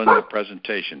 It's all in the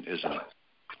presentation, isn't it?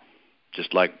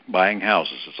 Just like buying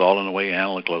houses. It's all in the way you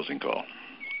handle a closing call.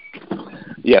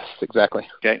 Yes, exactly.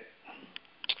 Okay.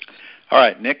 All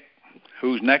right, Nick,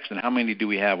 who's next and how many do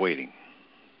we have waiting?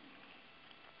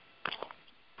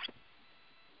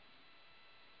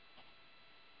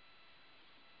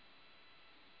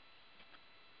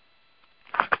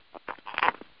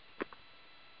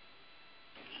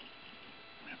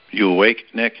 You awake,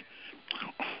 Nick?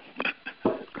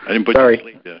 I didn't put Sorry. you to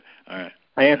sleep. Yeah. All right.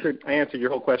 I answered your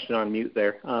whole question on mute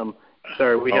there.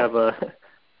 Sorry,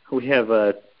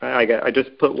 I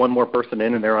just put one more person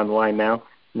in, and they're on the line now.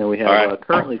 And then we have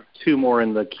currently 2 more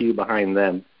in the queue behind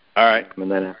them. All right. And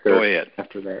then go ahead.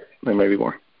 After that, there may be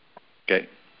more. Okay.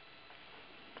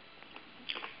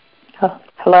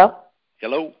 Hello?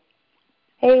 Hello.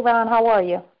 Hey, Ron, how are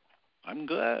you? I'm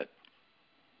good.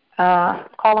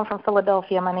 Calling from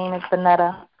Philadelphia. My name is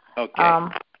Vanetta. Okay.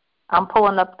 I'm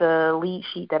pulling up the lead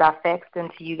sheet that I faxed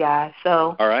into you guys.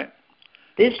 So, all right.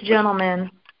 This gentleman,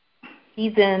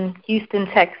 he's in Houston,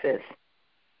 Texas.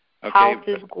 Okay. House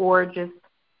is gorgeous.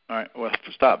 All right. Well,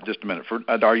 stop just a minute.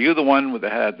 Are you the one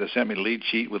that sent me the lead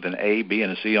sheet with an A, B,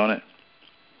 and a C on it?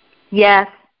 Yes.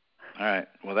 All right.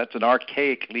 Well, that's an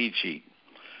archaic lead sheet.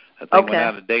 That thing went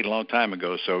out of date a long time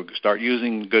ago. So start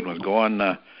using good ones. Go on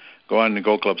the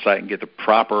Gold Club site and get the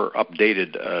proper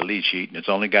updated lead sheet, and it's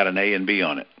only got an A and B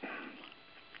on it.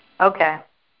 Okay.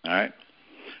 All right.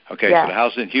 Okay. Yeah. So the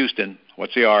house is in Houston.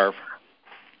 What's the ARV?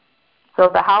 So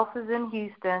the house is in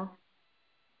Houston,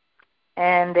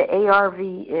 and the ARV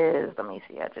is, let me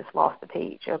see, I just lost the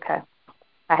page. Okay.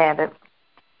 I have it.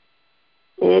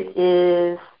 It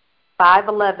is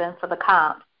 511 for the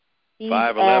comp.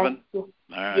 511? All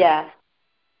right. Yes.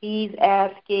 He's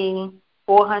asking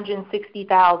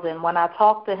 $460,000. When I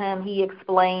talked to him, he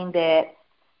explained that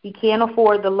he can't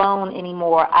afford the loan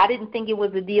anymore. I didn't think it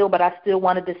was a deal, but I still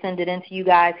wanted to send it in to you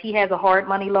guys. He has a hard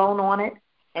money loan on it,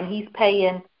 and he's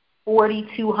paying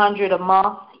 $4,200 a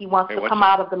month. He wants to come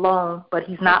out of the loan, but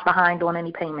he's not behind on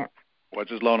any payments. What's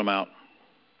his loan amount?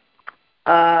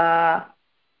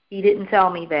 He didn't tell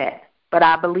me that, but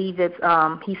I believe it's.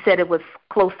 He said it was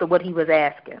close to what he was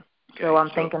asking. Okay, so I'm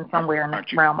thinking somewhere in the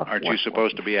realm of. Aren't you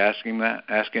supposed to be asking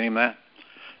him that?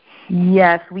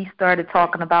 Yes, we started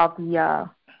talking about the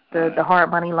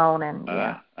hard money loan, and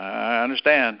I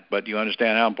understand, but you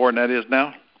understand how important that is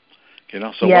now. You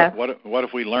know, so yes. What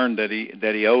if we learn that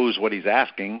he owes what he's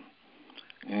asking?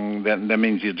 And that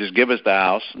means you just give us the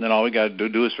house, and then all we got to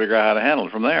do is figure out how to handle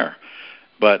it from there.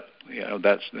 But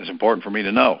that's important for me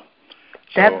to know.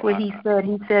 That's what he said.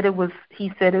 He said it was.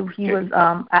 He said it, he was.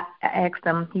 I asked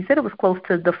him. He said it was close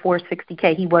to the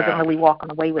 $460K. He wasn't really walking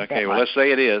away with that. Okay, well, let's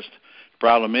say it is. The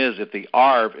problem is if the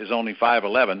ARV is only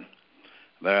 511,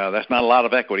 that's not a lot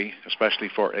of equity, especially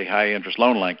for a high interest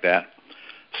loan like that.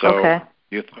 So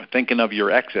you're thinking of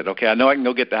your exit. Okay, I know I can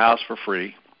go get the house for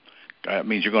free. That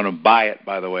means you're going to buy it,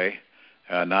 by the way,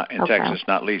 not in Texas,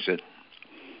 not lease it.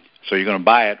 So you're going to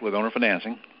buy it with owner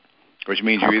financing, which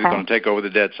means you're either going to take over the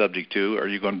debt subject to, or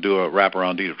you're going to do a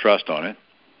wraparound deed of trust on it.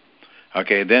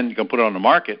 Okay, then you're going to put it on the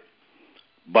market.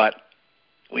 But,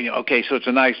 so it's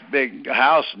a nice big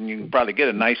house, and you can probably get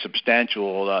a nice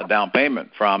substantial down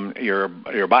payment from your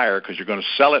buyer because you're going to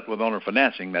sell it with owner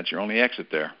financing. That's your only exit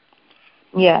there.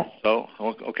 Yes. So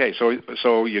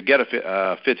you get a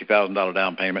 $50,000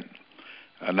 down payment,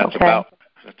 and that's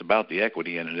about the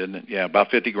equity in it, isn't it? Yeah, about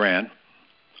 $50,000.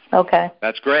 Okay.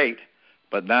 That's great,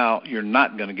 but now you're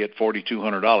not going to get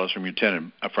 $4,200 from your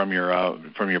tenant from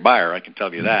your buyer. I can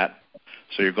tell you that.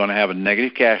 So you're going to have a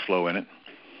negative cash flow in it.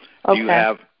 Okay. Do you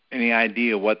have any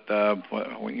idea what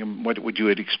would you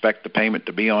expect the payment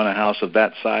to be on a house of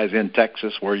that size in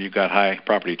Texas, where you got high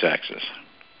property taxes?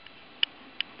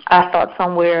 I thought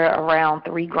somewhere around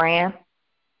 $3,000.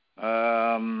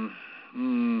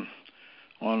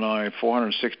 On a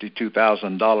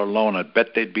 $462,000 loan, I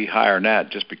bet they'd be higher than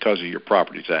that just because of your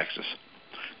property taxes.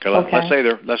 Let's say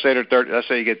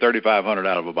you get $3,500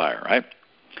 out of a buyer, right?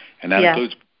 And that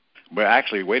includes. But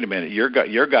actually, wait a minute. Your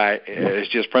guy is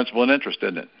just principal and interest,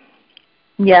 isn't it?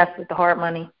 Yes, with the hard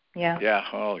money. Yeah. Yeah.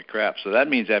 Holy crap! So that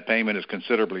means that payment is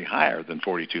considerably higher than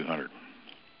 $4,200.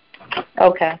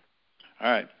 Okay.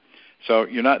 All right. So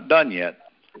you're not done yet,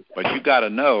 but you got to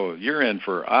know you're in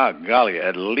for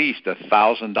at least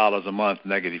 $1,000 a month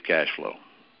negative cash flow.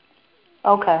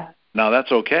 Okay. Now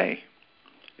that's okay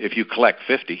if you collect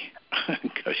 $50,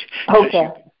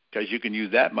 because you can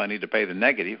use that money to pay the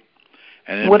negative.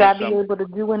 And would I be able to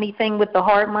do anything with the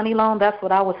hard money loan? That's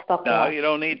what I was stuck on. No, you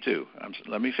don't need to.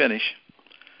 Let me finish.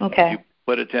 Okay. You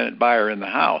put a tenant buyer in the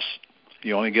house.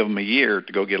 You only give them a year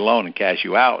to go get a loan and cash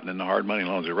you out, and then the hard money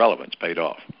loan's irrelevant. It's paid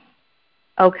off.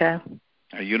 Okay.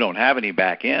 Now, you don't have any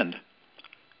back end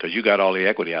because you got all the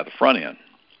equity out the front end.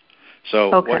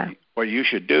 So what you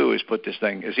should do is put this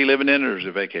thing. Is he living in it or is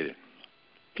it vacated?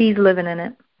 He's living in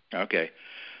it. Okay.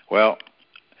 Well,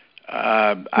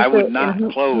 I would not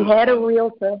close. He had a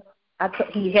realtor.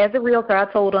 He has a realtor. I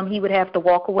told him he would have to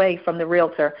walk away from the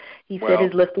realtor. He said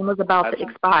his listing was about to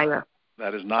expire.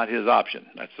 That is not his option.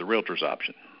 That's the realtor's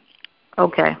option.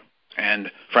 Okay.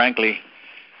 And frankly,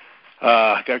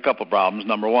 got a couple of problems.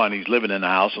 Number one, he's living in the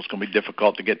house, so it's going to be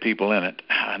difficult to get people in it.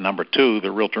 Number two,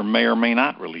 the realtor may or may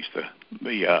not release the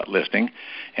listing.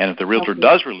 And if the realtor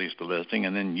does release the listing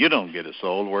and then you don't get it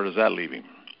sold, where does that leave him?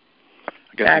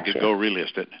 I guess he could go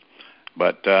relist it.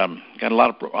 But got a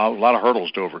lot of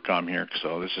hurdles to overcome here,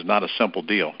 so this is not a simple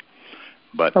deal.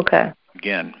 But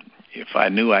again, if I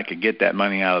knew I could get that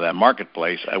money out of that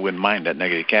marketplace, I wouldn't mind that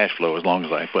negative cash flow as long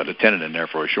as I put a tenant in there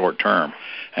for a short term.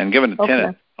 And giving a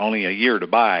tenant only a year to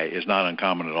buy is not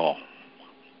uncommon at all.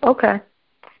 Okay.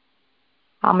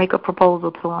 I'll make a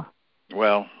proposal to him.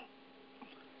 Well,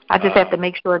 I just have to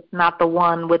make sure it's not the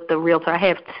one with the realtor. I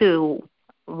have two.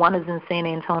 One is in San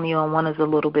Antonio and one is a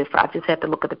little bit far. I just have to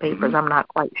look at the papers. I'm not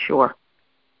quite sure.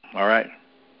 All right.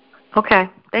 Okay.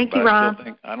 Thank you,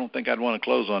 Ron. I don't think I'd want to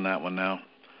close on that one now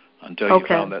until you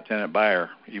found that tenant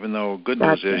buyer, even though good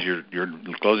news is your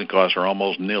closing costs are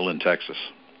almost nil in Texas.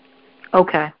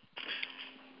 Okay.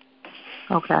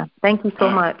 Okay. Thank you so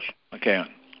much. Okay.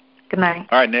 Good night.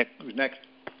 All right, Nick. Who's next?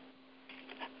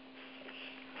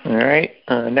 All right.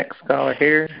 Next caller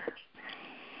here.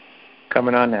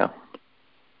 Coming on now.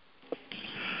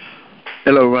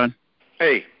 Hello, Ron.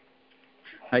 Hey.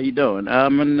 How you doing?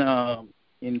 I'm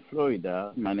in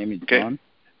Florida. My name is John.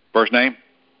 First name?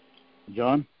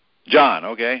 John. John,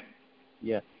 okay.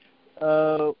 Yeah.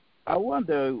 I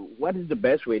wonder, what is the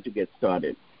best way to get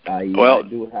started? I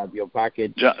do have your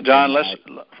package. John, let's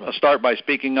start by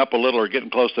speaking up a little or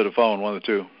getting close to the phone, one of the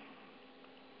two.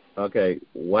 Okay.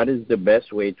 What is the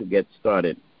best way to get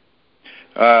started?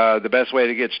 The best way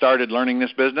to get started learning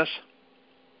this business?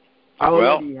 I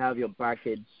already have your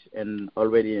package and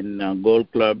already in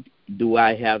Gold Club. Do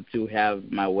I have to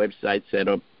have my website set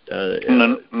up?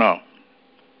 No.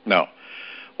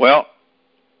 Well,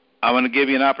 I'm going to give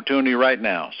you an opportunity right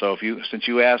now. So since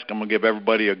you asked, I'm going to give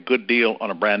everybody a good deal on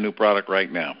a brand new product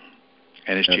right now,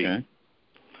 and it's cheap.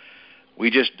 We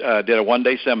just did a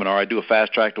one-day seminar. I do a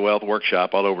Fast Track to Wealth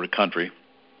workshop all over the country.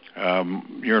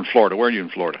 You're in Florida. Where are you in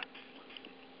Florida?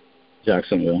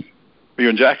 Jacksonville.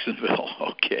 You're in Jacksonville.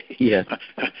 Okay. Yeah.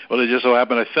 Well, it just so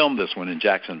happened I filmed this one in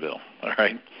Jacksonville. All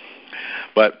right.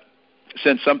 But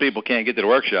since some people can't get to the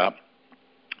workshop,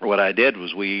 what I did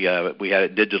was we had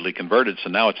it digitally converted, so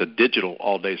now it's a digital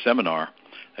all-day seminar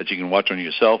that you can watch on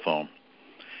your cell phone.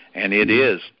 And it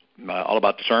is all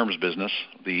about the terms business,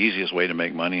 the easiest way to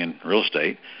make money in real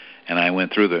estate. And I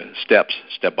went through the steps,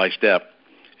 step by step,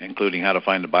 including how to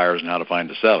find the buyers and how to find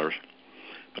the sellers.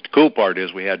 But the cool part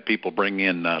is we had people bring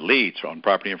in leads on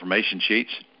property information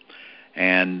sheets,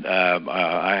 and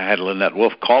I had Lynette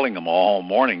Wolf calling them all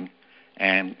morning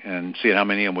and seeing how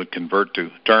many of them would convert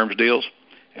to terms deals.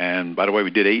 And, by the way,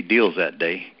 we did 8 deals that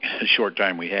day in the short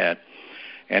time we had.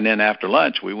 And then after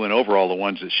lunch, we went over all the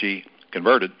ones that she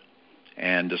converted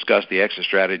and discussed the exit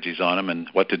strategies on them and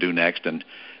what to do next and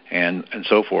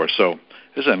so forth. So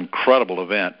this is an incredible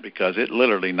event because it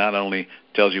literally not only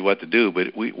tells you what to do, but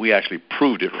we actually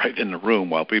proved it right in the room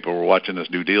while people were watching us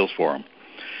do deals for them.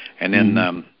 And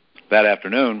then that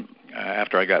afternoon,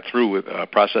 after I got through with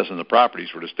processing the properties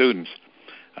for the students,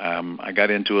 I got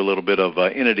into a little bit of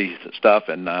entity stuff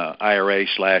and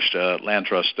IRA/land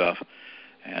trust stuff.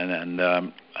 And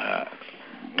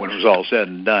when it was all said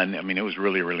and done, I mean, it was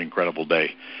really, really incredible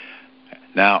day.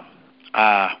 Now,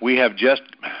 we have just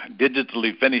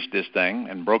digitally finished this thing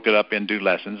and broke it up into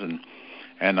lessons.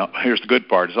 And here's the good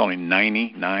part. It's only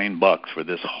 $99 for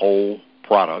this whole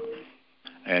product.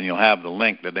 And you'll have the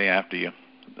link the day after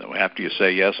you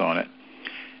say yes on it.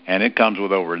 And it comes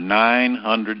with over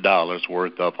 $900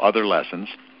 worth of other lessons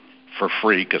for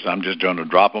free because I'm just going to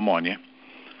drop them on you.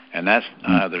 And that's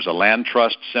there's a land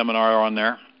trust seminar on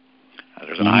there.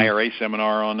 There's an IRA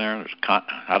seminar on there. There's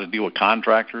how to deal with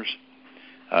contractors.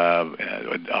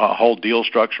 A whole deal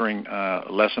structuring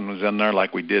lesson was in there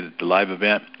like we did at the live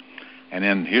event. And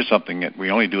then here's something that we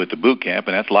only do at the boot camp,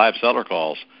 and that's live seller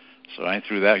calls. So I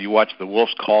threw that. You watch the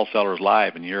Wolf's call sellers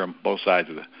live, and you hear them both sides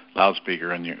of the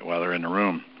loudspeaker while they're in the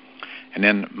room. And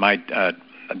then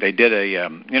they did a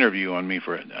interview on me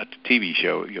for a TV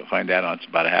show. You'll find that on. It's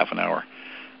about a half an hour.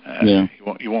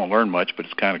 You won't learn much, but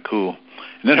it's kind of cool.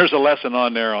 And then there's a lesson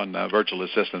on there on virtual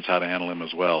assistants, how to handle them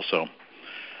as well. So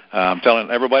I'm telling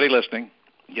everybody listening,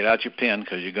 get out your pen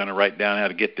because you're going to write down how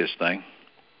to get this thing.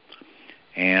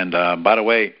 And by the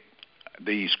way,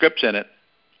 the scripts in it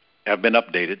have been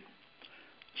updated.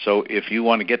 So if you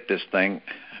want to get this thing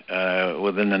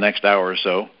within the next hour or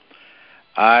so,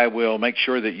 I will make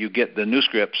sure that you get the new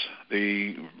scripts,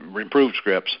 the improved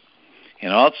scripts.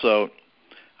 And also,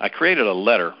 I created a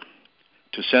letter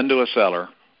to send to a seller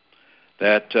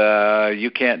that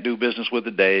you can't do business with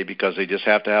today because they just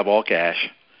have to have all cash.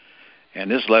 And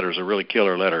this letter is a really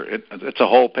killer letter. It's a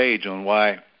whole page on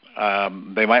why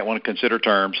they might want to consider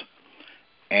terms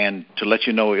and to let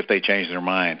you know if they change their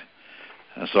mind.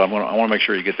 So I want to make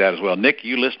sure you get that as well. Nick,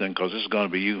 you listening, because this is going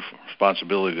to be your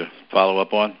responsibility to follow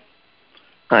up on.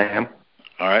 I am.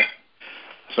 All right.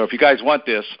 So if you guys want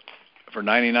this for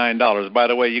 $99, by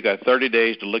the way, you got 30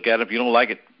 days to look at it. If you don't like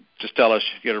it, just tell us.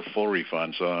 You get a full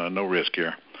refund, so no risk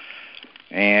here.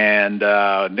 And,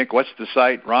 Nick, what's the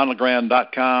site?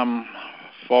 RonLegrand.com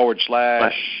 /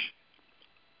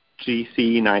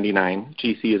 GC99.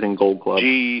 GC is in Gold Club.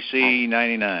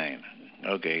 GC99.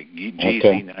 Okay,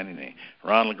 GC99.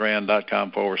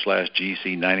 RonLegrand.com /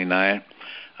 GC99.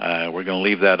 We're going to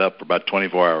leave that up for about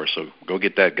 24 hours, so go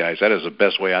get that, guys. That is the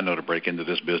best way I know to break into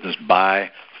this business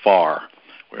by far.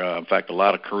 In fact, a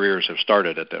lot of careers have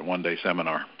started at that one-day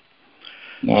seminar.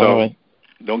 All right.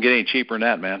 Don't get any cheaper than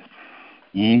that, man.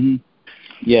 Mm-hmm.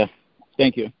 Yeah.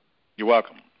 Thank you. You're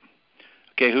welcome.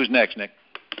 Okay, who's next, Nick?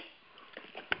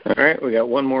 All right, we got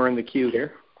one more in the queue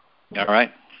here. All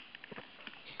right.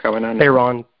 Coming on. Hey,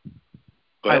 Ron.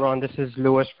 Hi, Ron. This is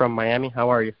Louis from Miami. How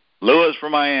are you? Louis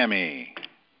from Miami.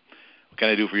 What can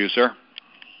I do for you, sir?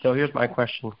 So here's my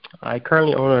question. I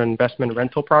currently own an investment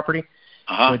rental property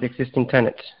with existing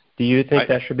tenants. Do you think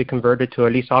that should be converted to a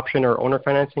lease option or owner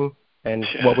financing? And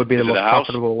what would be the most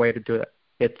profitable way to do that?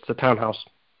 It's a townhouse.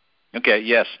 Okay,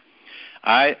 yes.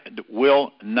 I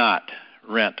will not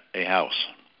rent a house.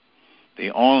 The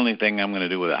only thing I'm going to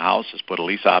do with a house is put a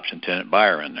lease option tenant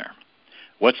buyer in there.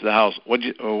 What's the house?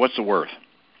 What's the worth?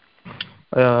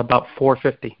 About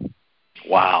 $450,000.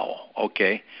 Wow.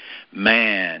 Okay.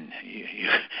 Man,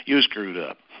 you screwed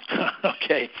up.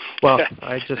 Okay. Well,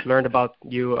 I just learned about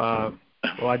you. I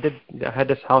had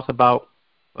this house about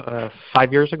 5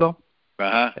 years ago.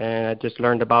 And I just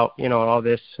learned about, all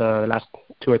this last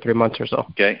 2 or 3 months or so.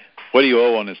 Okay. What do you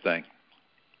owe on this thing?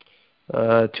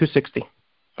 $260,000.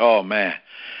 Oh, man.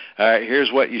 All right,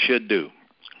 here's what you should do.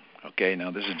 Okay, now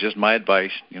this is just my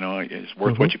advice. It's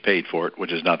worth what you paid for it,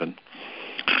 which is nothing.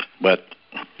 But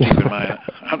keep in mind,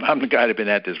 I'm the guy that's been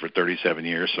at this for 37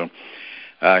 years, so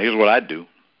here's what I'd do.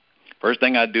 First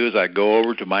thing I'd do is I'd go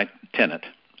over to my tenant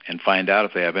and find out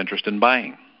if they have interest in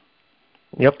buying.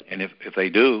 Yep. And if they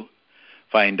do,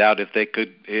 find out if they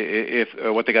could,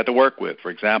 what they got to work with.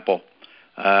 For example,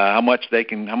 how much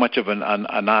of a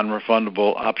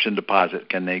non-refundable option deposit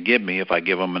can they give me if I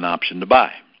give them an option to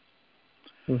buy?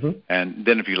 Mm-hmm. And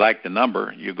then if you like the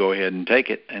number, you go ahead and take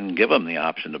it and give them the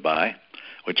option to buy,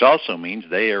 which also means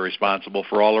they are responsible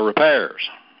for all the repairs.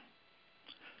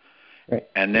 Right.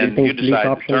 And then you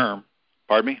decide the term.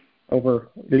 Pardon me?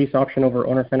 Lease option over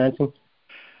owner financing?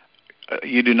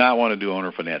 You do not want to do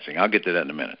owner financing. I'll get to that in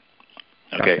a minute.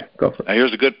 Okay. Gotcha. Go for it. Now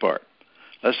here's the good part.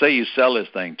 Let's say you sell this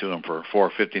thing to them for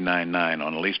 $459.9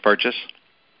 on a lease purchase.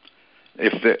 I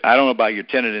don't know about your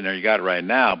tenant in there, you got it right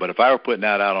now, but if I were putting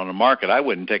that out on the market, I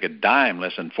wouldn't take a dime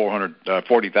less than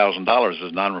 $40,000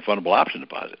 as non-refundable option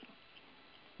deposit.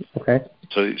 Okay.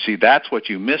 So see, that's what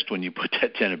you missed when you put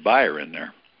that tenant buyer in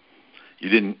there. You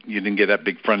didn't get that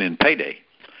big front end payday.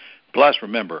 Plus,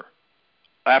 remember,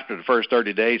 after the first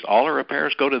 30 days, all the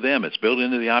repairs go to them. It's built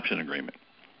into the option agreement.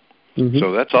 Mm-hmm.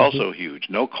 So that's also huge.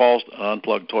 No calls to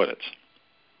unplug toilets.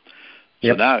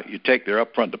 So now you take their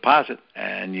upfront deposit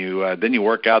and then you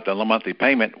work out the monthly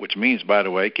payment, which means, by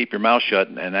the way, keep your mouth shut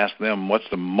and ask them what's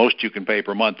the most you can pay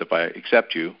per month if I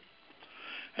accept you.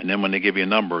 And then when they give you a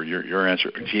number, your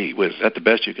answer, gee, is that the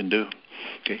best you can do?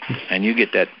 Okay, and you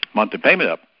get that monthly payment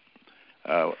up.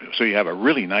 So you have a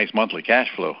really nice monthly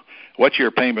cash flow. What's your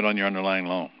payment on your underlying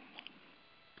loan?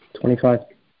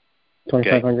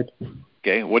 $2,500.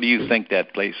 Okay. What do you think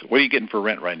that place? What are you getting for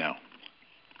rent right now?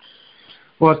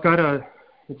 Well,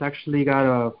 it's actually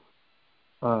got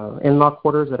in-law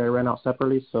quarters that I rent out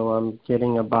separately, so I'm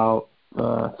getting about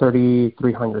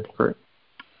 $3,300 for it.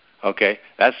 Okay,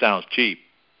 that sounds cheap.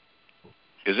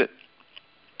 Is it?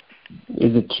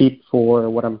 Is it cheap for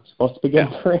what I'm supposed to be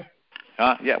getting for it?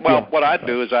 Yeah. Well, what I'd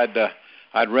do is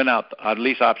I'd rent out, I'd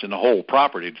lease option the whole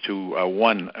property to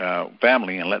one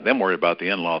family and let them worry about the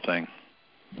in-law thing.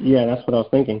 Yeah, that's what I was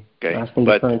thinking. Okay. Asking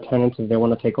the current tenants if they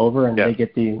want to take over, and they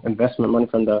get the investment money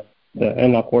from the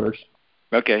in-law quarters.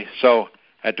 Okay, so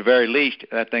at the very least,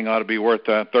 that thing ought to be worth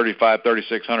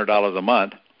 $3,600 a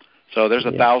month. So there's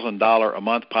 $1,000 a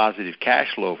month positive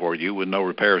cash flow for you with no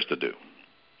repairs to do.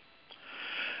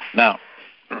 Now,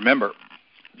 remember,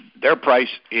 their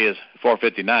price is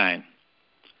 $459.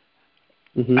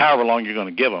 Mm-hmm. However long you're going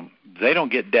to give them, they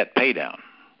don't get debt pay down.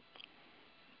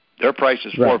 Their price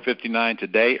is $459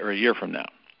 today or a year from now.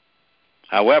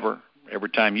 However, every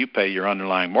time you pay your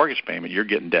underlying mortgage payment, you're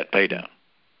getting debt pay down.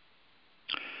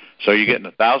 So you're getting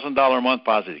 $1,000 a month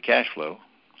positive cash flow.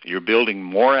 You're building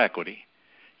more equity.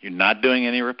 You're not doing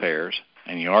any repairs,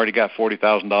 and you already got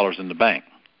 $40,000 in the bank.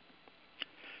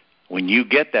 When you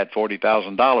get that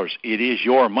 $40,000, it is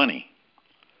your money.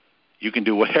 You can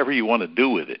do whatever you want to do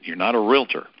with it. You're not a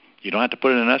realtor. You don't have to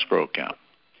put it in an escrow account.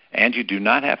 And you do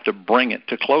not have to bring it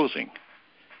to closing.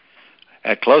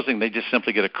 At closing, they just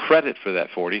simply get a credit for that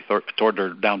 $40 toward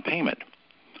their down payment.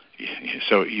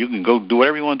 So you can go do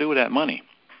whatever you want to do with that money.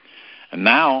 And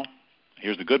now,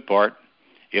 here's the good part.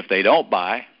 If they don't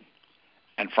buy,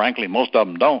 and frankly, most of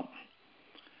them don't,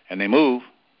 and they move,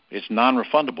 it's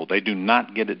non-refundable. They do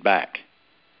not get it back.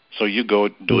 So you go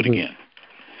do it again.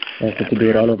 You have to do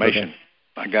it all over again.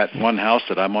 I got one house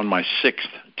that I'm on my 6th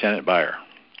tenant buyer.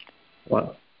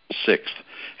 Wow. 6th.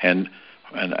 And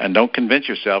don't convince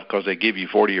yourself because they give you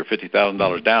 $40,000 or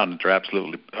 $50,000 down that they're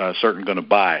absolutely certain going to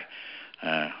buy.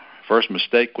 First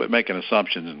mistake, quit making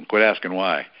assumptions and quit asking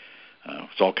why.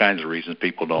 It's all kinds of reasons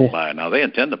people don't buy. Now, they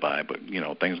intend to buy, but,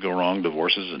 things go wrong,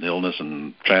 divorces and illness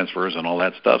and transfers and all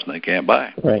that stuff, and they can't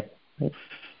buy. Right. So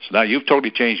now you've totally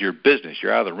changed your business.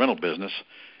 You're out of the rental business,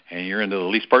 and you're into the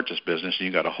lease purchase business, and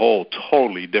you got a whole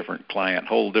totally different client,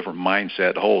 whole different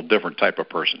mindset, whole different type of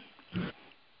person.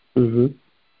 Mm-hmm.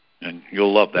 And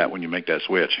you'll love that when you make that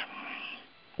switch.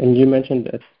 And you mentioned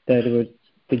that it was,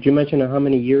 did you mention how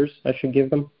many years I should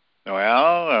give them?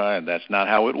 Well, that's not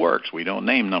how it works. We don't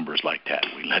name numbers like that.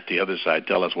 We let the other side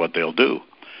tell us what they'll do.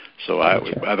 So,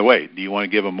 by the way, do you want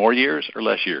to give them more years or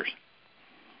less years?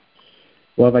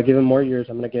 Well, if I give them more years,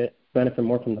 I'm going to benefit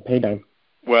more from the pay down.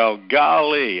 Well,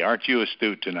 golly, aren't you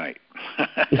astute tonight?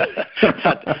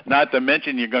 not to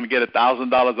mention you're going to get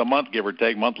 $1,000 a month, give or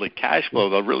take, monthly cash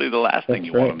flow. Though really the last thing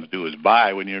you want them to do is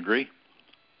buy. Wouldn't you agree?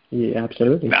 Yeah,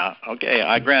 absolutely. Now, okay,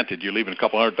 I granted you're leaving a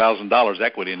couple $100,000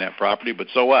 equity in that property, but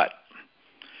so what?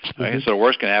 Mm-hmm. Okay, so the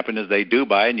worst can happen is they do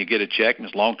buy and you get a check and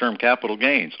it's long-term capital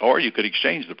gains. Or you could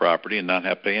exchange the property and not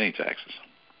have to pay any taxes.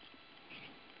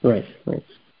 Right.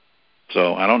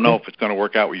 So I don't know if it's going to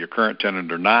work out with your current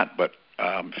tenant or not, but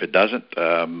if it doesn't,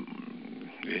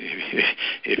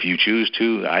 if you choose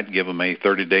to, I'd give them a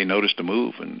 30-day notice to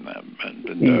move. They're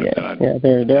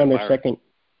on their second.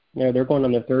 Yeah, they're going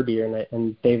on their third year,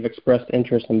 and they've expressed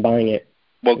interest in buying it.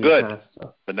 Well, good. Past,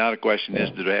 so. But now the question is,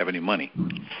 do they have any money?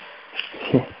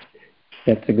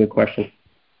 That's a good question.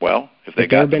 Well, if they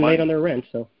got the money, been late on their rent,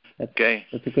 so that's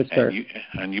a good start.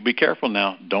 And you be careful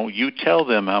now. Don't you tell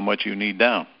them how much you need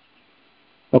down.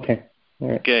 Okay. All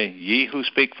right. Okay. Ye who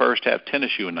speak first have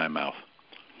tennis shoe in thy mouth.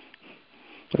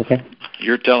 Okay.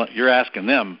 You're asking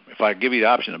them, if I give you the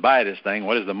option to buy this thing,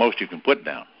 what is the most you can put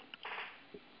down?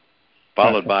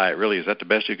 Followed by, really, is that the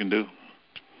best you can do?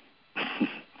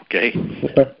 Okay.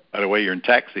 By the way, you're in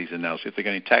tax season now. See if they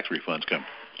got any tax refunds coming.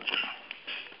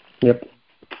 Yep.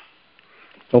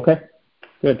 Okay.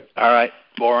 Good. All right.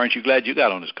 Boy, aren't you glad you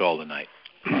got on this call tonight?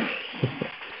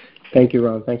 Thank you,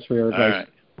 Ron. Thanks for your advice. All right.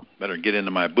 Better get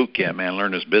into my boot camp, man.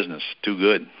 Learn this business. Too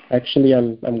good. Actually,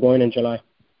 I'm going in July.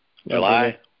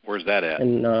 July? Where's that at?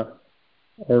 In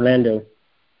Orlando.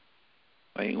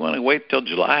 What do you want to wait till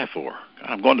July for?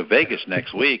 I'm going to Vegas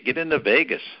next week. Get into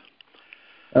Vegas.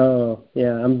 Oh,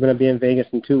 yeah. I'm going to be in Vegas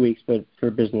in 2 weeks, but for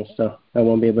business, so I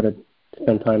won't be able to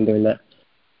spend time doing that.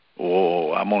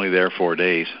 Oh, I'm only there 4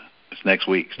 days. It's next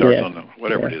week. Starts on the,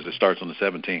 whatever it is. It starts on the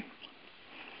 17th.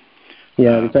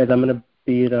 Yeah, besides, I'm going to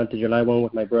be to July 1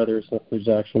 with my brother, who's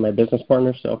actually my business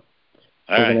partner, so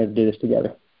we're going to do this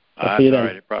together. I'll see you then.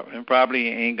 Right. It probably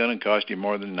ain't going to cost you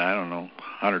more than, I don't know,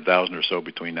 $100,000 or so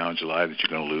between now and July that you're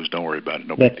going to lose. Don't worry about it.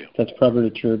 No big deal. That's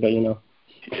probably true, but Yeah.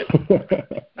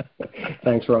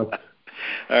 Thanks, Ron.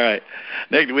 All right.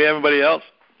 Nick, do we have anybody else?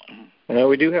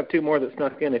 We do have 2 more that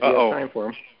snuck in if you have time for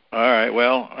them. All right.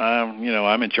 Well,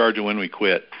 I'm in charge of when we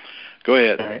quit. Go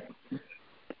ahead.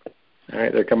 All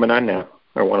right. They're coming on now.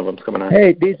 Or one of them's coming on.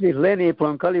 Hey, this is Lenny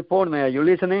from California. Are you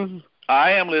listening?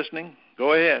 I am listening.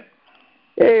 Go ahead.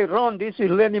 Hey, Ron, this is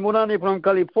Lenny Morani from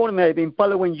California. I've been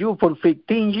following you for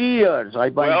 15 years.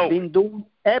 I've been doing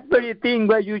everything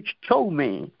that you showed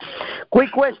me.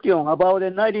 Quick question about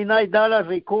the $99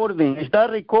 recording. Is that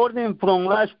recording from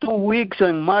last 2 weeks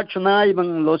on March 9th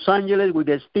in Los Angeles with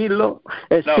Steve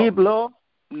Law?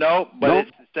 No, but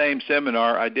it's the same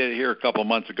seminar. I did it here a couple of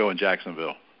months ago in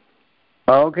Jacksonville.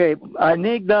 Okay, I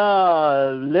need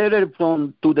the letter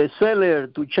to the seller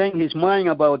to change his mind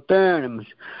about terms.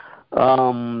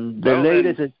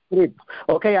 Latest script.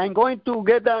 Okay, I'm going to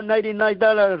get that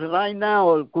 $99 right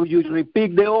now. Could you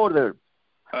repeat the order?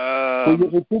 Could you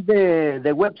repeat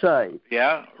the website?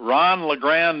 Yeah,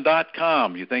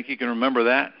 RonLegrand.com. You think you can remember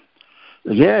that?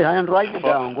 Yeah, I am writing it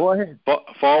down. Go ahead.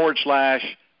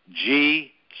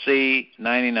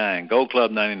 /GC99, Gold Club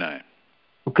 99.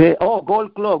 Okay. Oh,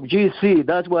 Gold Club, GC.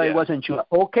 That's why I wasn't sure.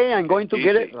 Okay, I'm going to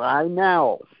get it right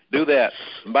now. Do that.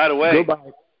 And by the way,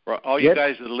 Goodbye. for all you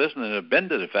guys that are listening and have been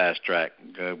to the Fast Track,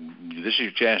 this is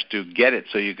your chance to get it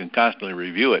so you can constantly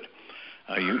review it.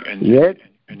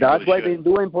 That's what I've been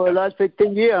doing for the last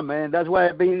 15 years, man. That's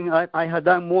why I have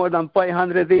done more than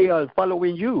 500 deals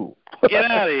following you. Get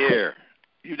out of here.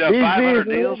 You've done 500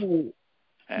 deals?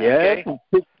 Okay.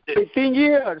 Yeah, 15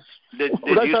 years. Did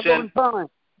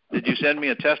you send me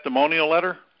a testimonial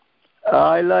letter?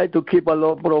 I like to keep a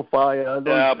low profile.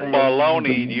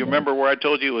 Baloney. Do you remember where I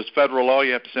told you it was federal law?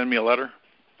 You have to send me a letter?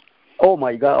 Oh,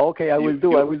 my God. Okay, I will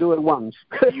do it once.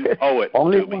 You owe it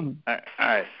only to one. Me. All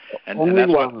right. Only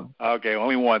that's one. Okay,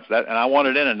 only once. And I want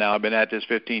it in it now. I've been at this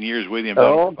 15 years with you.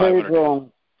 Okay,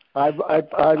 Ron. I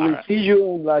will see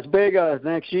you in Las Vegas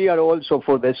next year also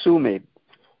for the summit.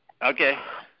 Okay.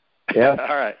 Yeah.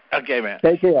 All right. Okay, man.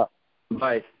 Take care.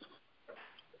 Bye.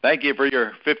 Thank you for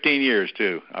your 15 years,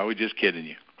 too. I was just kidding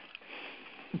you.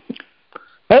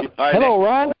 Hello, Nick.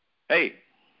 Ron. Hey.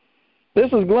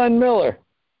 This is Glenn Miller.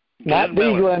 Not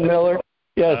Glenn Miller.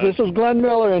 Yes, this is Glenn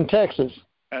Miller in Texas.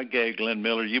 Okay, Glenn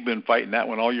Miller, you've been fighting that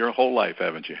one all your whole life,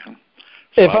 haven't you?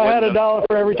 So if I had $1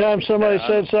 for every time somebody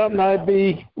said something, I'd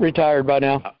be retired by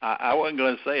now. I wasn't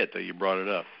going to say it till you brought it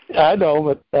up. I know,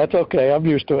 but that's okay. I'm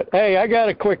used to it. Hey, I got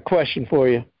a quick question for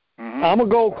you. Mm-hmm. I'm a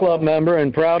Gold Club member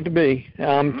and proud to be.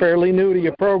 I'm fairly new to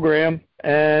your program,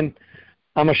 and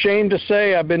I'm ashamed to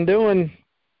say I've been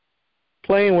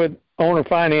playing with owner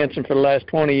financing for the last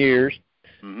 20 years,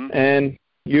 and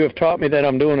you have taught me that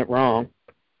I'm doing it wrong,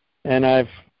 and I've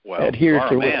adhered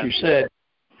to what you said.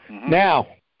 Now,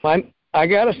 I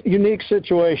got a unique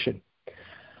situation.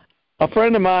 A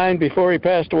friend of mine, before he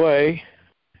passed away,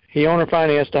 he owner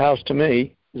financed a house to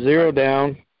me, 0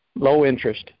 down, low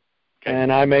interest. Okay.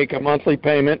 And I make a monthly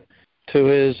payment to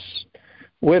his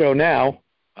widow now,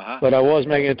 but I was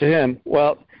making it to him.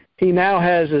 Well, he now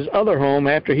has his other home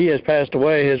after he has passed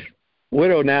away. His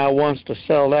widow now wants to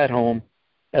sell that home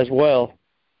as well.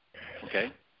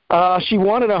 Okay. She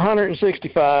wanted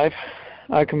 $165.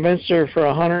 I convinced her for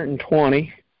 $120.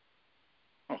 Okay.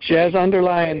 She has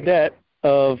underlying debt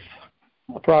of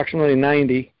approximately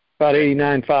 $90, about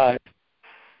 $89.5.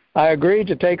 I agreed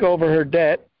to take over her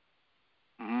debt,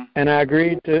 and I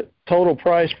agreed to total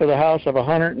price for the house of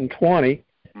 $120.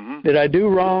 Did I do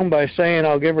wrong by saying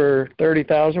I'll give her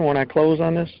 $30,000 when I close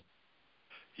on this?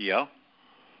 Yeah,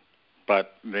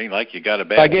 but it ain't like you got a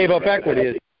bad. I gave up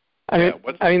equity.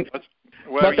 But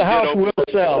the house will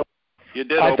sell. You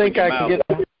did. I think I can get.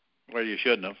 Well, you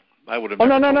shouldn't have. I would have. Oh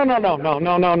no.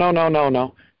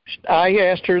 I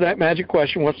asked her that magic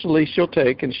question: "What's the least you'll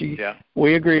take?" And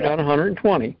we agreed on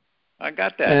 $120. I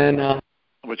got that. And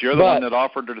but you're the one that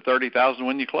offered her the $30,000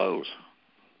 when you close.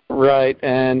 Right,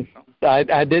 and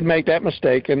I did make that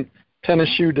mistake. And tennis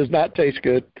shoe does not taste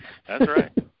good. That's right.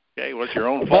 Okay, well, it's your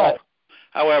own fault.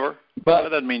 However,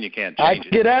 that doesn't mean you can't change it. I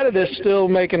get out of this still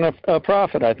making a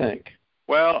profit, I think.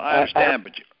 Well, I understand,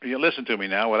 but you listen to me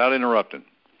now without interrupting.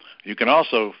 You can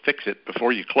also fix it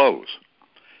before you close.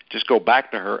 Just go back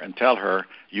to her and tell her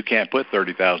you can't put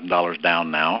 $30,000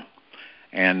 down now,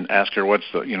 and ask her what's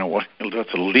the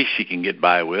least she can get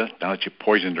by with now that you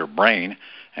poisoned her brain,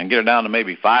 and get her down to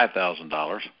maybe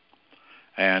 $5,000,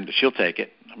 and she'll take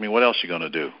it. I mean, what else are you going to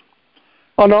do?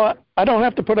 Oh no, I don't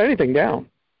have to put anything down.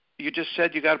 You just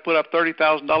said you got to put up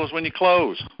 $30,000 when you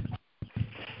close.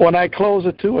 When I close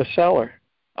it to a seller.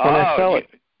 When I sell it.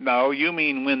 No, you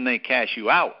mean when they cash you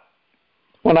out.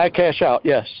 When I cash out,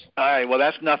 yes. All right, well,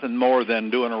 that's nothing more than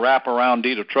doing a wraparound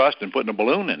deed of trust and putting a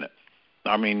balloon in it.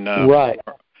 I mean, right.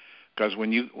 Because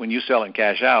when you sell and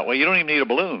cash out, well, you don't even need a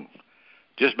balloon.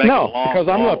 Just make it long. No, because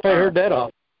I'm going to pay her debt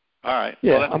off. All right.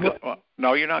 Yeah. Well,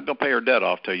 no, you're not going to pay her debt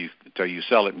off till you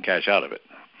sell it and cash out of it.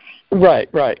 Right.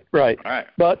 All right.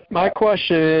 But my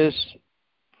question is,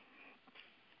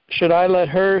 should I let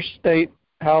her state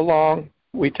how long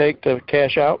we take to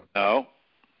cash out? No.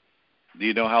 Do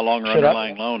you know how long her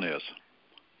underlying loan is?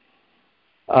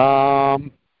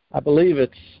 I believe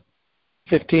it's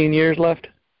 15 years left.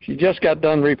 She just got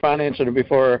done refinancing it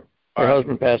before her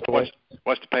husband passed away.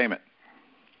 What's the payment?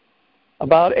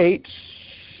 About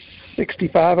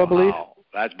 $865, I believe. Wow,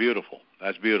 that's beautiful.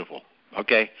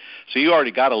 Okay, so you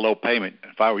already got a low payment.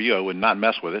 If I were you, I would not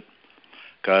mess with it,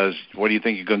 because what do you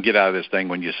think you're going to get out of this thing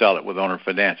when you sell it with owner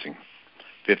financing?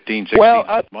 15, 16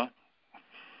 a month?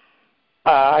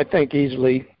 I think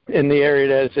easily in the area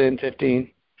that it's in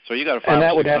 15. So you got a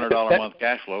 $500 or $600 a month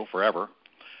cash flow forever.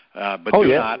 But do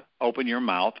not open your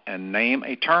mouth and name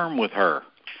a term with her.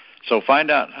 So find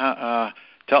out.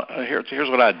 Here's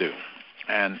what I do,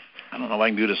 and I don't know if I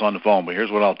can do this on the phone, but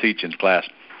here's what I'll teach in class.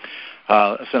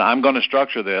 Listen, I'm going to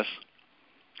structure this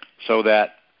so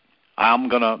that I'm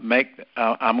going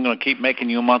to keep making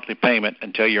you a monthly payment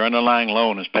until your underlying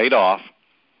loan is paid off,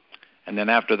 and then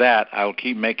after that, I will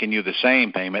keep making you the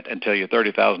same payment until your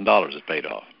 $30,000 is paid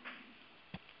off.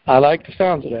 I like the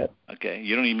sounds of that. Okay,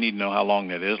 you don't even need to know how long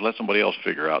that is. Let somebody else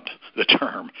figure out the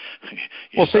term.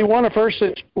 Well, see, one of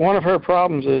her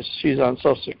problems is she's on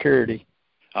Social Security.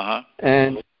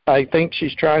 And I think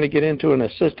she's trying to get into an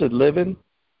assisted living.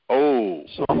 Oh,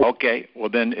 okay. Well,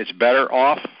 then it's better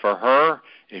off for her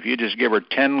if you just give her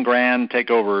 $10,000, take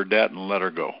over her debt, and let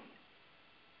her go.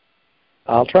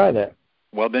 I'll try that.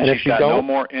 Well, then she's got no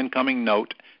more incoming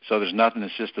note, so there's nothing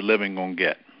assisted living going to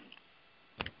get.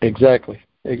 Exactly.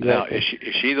 Now, is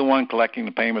she the one collecting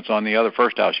the payments on the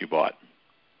first house you bought?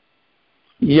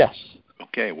 Yes.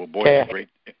 Okay. Well, boy,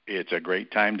 it's a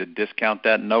great time to discount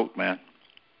that note, man.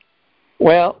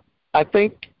 Well, I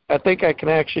think I can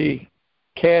actually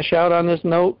cash out on this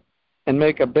note and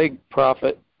make a big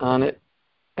profit on it,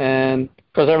 and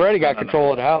because I already got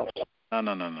control of the house. No.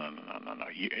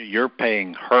 You're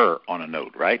paying her on a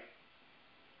note, right?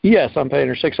 Yes, I'm paying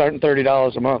her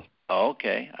 $630 a month.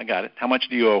 Okay, I got it. How much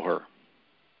do you owe her?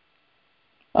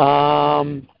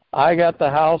 I got the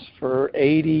house for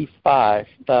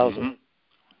 $85,000,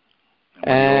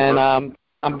 and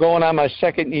I'm going on my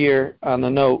second year on the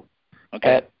note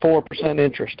at 4%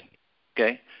 interest.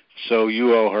 Okay, so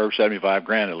you owe her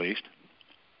 $75,000 at least.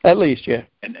 At least, yeah.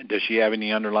 And does she have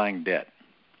any underlying debt?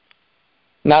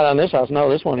 Not on this house. No,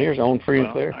 this one here is owned free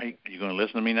and clear. Are you going to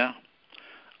listen to me now?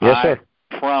 Yes, sir.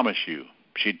 I promise you,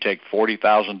 she'd take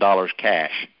 $40,000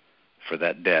 cash for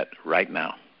that debt right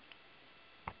now.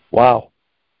 Wow.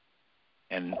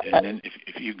 And then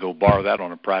if you go borrow that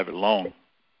on a private loan,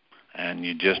 and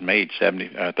you just made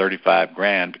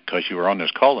 $35,000 because you were on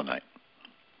this call tonight.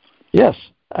 Yes,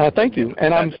 thank you.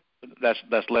 And that's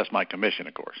less my commission,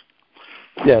 of course.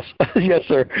 Yes, yes,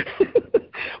 sir.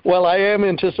 Well, I am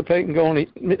anticipating going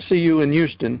to see you in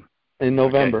Houston in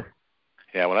November. Okay.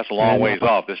 Yeah, well, that's a long ways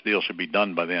off. This deal should be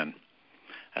done by then.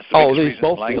 That's the biggest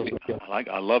reason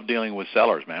I love dealing with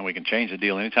sellers, man. We can change the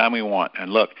deal anytime we want.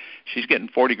 And look, she's getting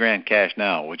 $40,000 cash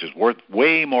now, which is worth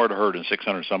way more to her than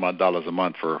 $600 some odd a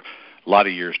month for a lot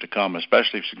of years to come,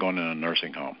 especially if she's going in a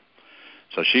nursing home.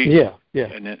 So she,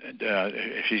 and then,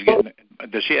 if she's getting,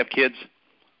 does she have kids?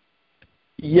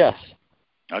 Yes.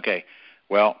 Okay.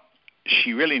 Well,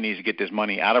 she really needs to get this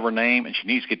money out of her name, and she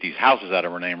needs to get these houses out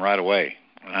of her name right away.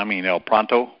 I mean, el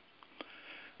pronto.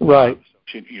 Right.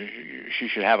 She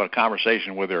should have a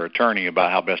conversation with her attorney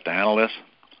about how best to handle this,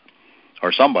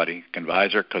 or somebody can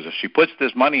advise her, because if she puts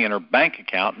this money in her bank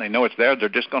account and they know it's there, they're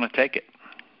just going to take it.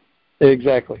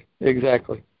 Exactly.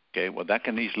 Okay, well, that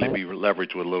can easily be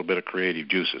leveraged with a little bit of creative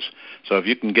juices. So if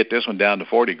you can get this one down to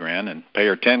 $40,000 and pay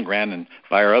her $10,000 and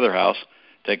buy her other house,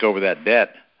 take over that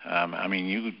debt, I mean,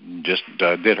 you just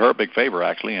did her a big favor,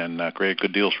 actually, and create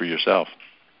good deals for yourself.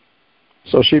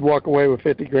 So she'd walk away with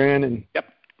 $50,000, and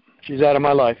she's out of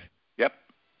my life. Yep.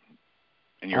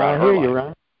 And you're out of her life. I hear you,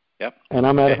 Ron. Yep. And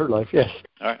I'm out of her life, yes.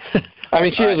 All right. I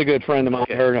mean, she is a good friend of mine,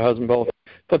 her and her husband both.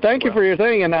 But thank you for your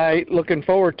thing, and I'm looking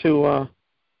forward to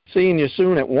seeing you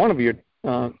soon at one of your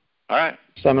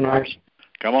seminars.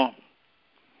 Come on.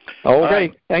 Okay.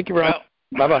 Right. Thank you, Ron.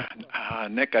 Well, bye-bye.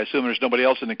 Nick, I assume there's nobody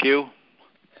else in the queue?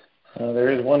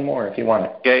 There is one more if you want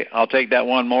it. Okay, I'll take that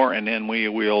one more, and then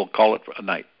we'll call it a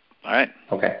night. All right?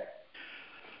 Okay.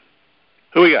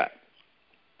 Who we got?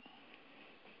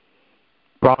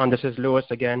 Ron, this is Lewis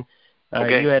again.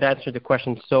 You had answered the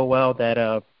question so well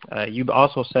that you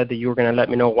also said that you were going to let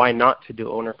me know why not to do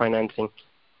owner financing.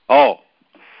 Oh,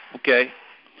 okay.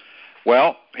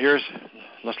 Well,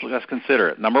 let's consider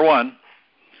it. Number one,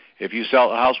 if you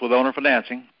sell a house with owner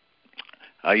financing,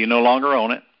 you no longer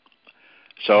own it.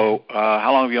 So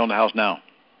how long have you owned the house now?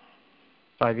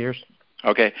 5 years.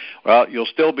 Okay. Well, you'll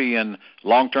still be in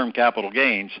long-term capital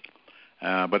gains,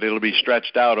 but it'll be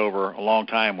stretched out over a long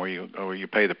time where you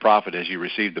pay the profit as you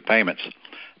receive the payments.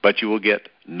 But you will get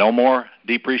no more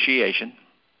depreciation,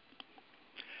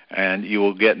 and you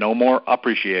will get no more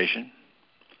appreciation.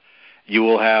 You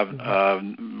will have,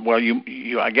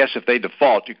 I guess if they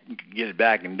default, you can get it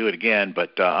back and do it again.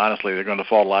 But honestly, they're going to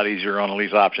default a lot easier on a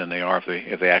lease option than they are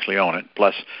if they actually own it.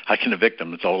 Plus, I can evict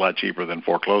them. It's a whole lot cheaper than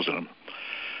foreclosing them.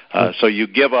 So you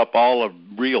give up all the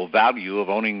real value of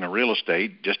owning the real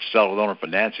estate just to sell with owner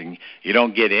financing. You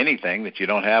don't get anything that you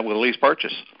don't have with a lease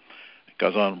purchase,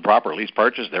 because on proper lease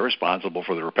purchase, they're responsible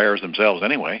for the repairs themselves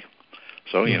anyway.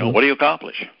 So, what do you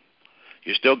accomplish?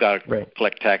 You still got to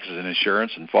collect taxes and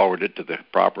insurance and forward it to the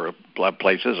proper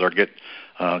places, or get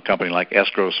a company like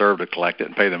Escrow Serve to collect it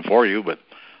and pay them for you. But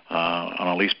on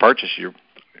a lease purchase, you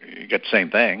get the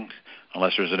same thing,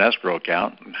 unless there's an escrow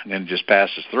account, and then it just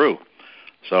passes through.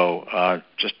 So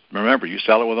just remember, you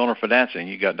sell it with owner financing,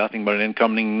 you got nothing but an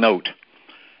incoming note,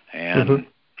 and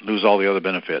lose all the other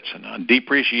benefits. And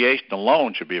depreciation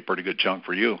alone should be a pretty good chunk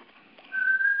for you.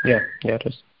 Yeah, it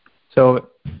is. So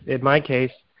in my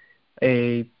case,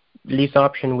 a lease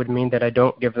option would mean that I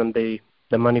don't give them the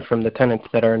money from the tenants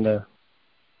that are in the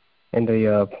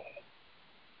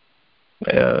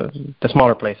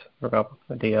smaller place, for example,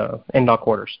 the in-dock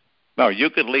quarters. No, you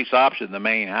could lease option the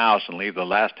main house and leave the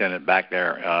last tenant back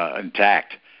there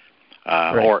intact.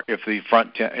 Or if the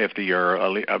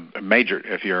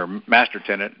if your master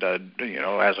tenant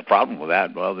has a problem with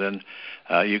that, well then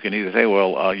you can either say,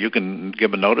 you can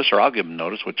give a notice, or I'll give a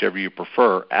notice, whichever you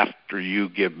prefer, after you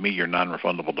give me your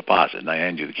non-refundable deposit and I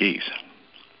hand you the keys.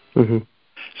 Mm-hmm.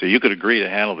 So you could agree to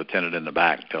handle the tenant in the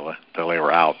back till they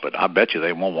were out, but I bet you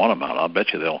they won't want them out. I'll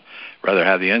bet you they'll rather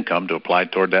have the income to apply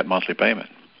toward that monthly payment.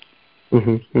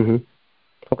 Okay.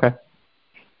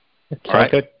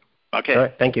 Sounds good. Okay. All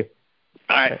right. Thank you.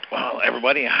 All right. Well,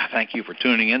 everybody, thank you for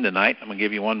tuning in tonight. I'm going to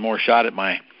give you one more shot at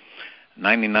my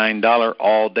 $99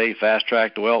 all-day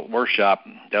fast-track to wealth workshop.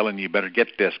 I'm telling you better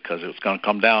get this, because it's going to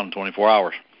come down in 24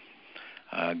 hours.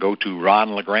 Go to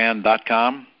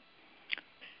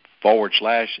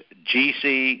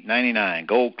ronlegrand.com/GC99,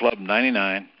 Gold Club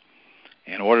 99,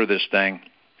 and order this thing,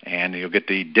 and you'll get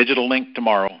the digital link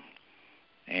tomorrow.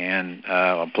 And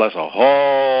plus a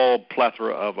whole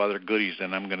plethora of other goodies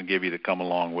that I'm going to give you to come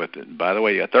along with it. And by the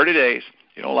way, you got 30 days.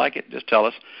 If you don't like it, just tell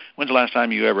us. When's the last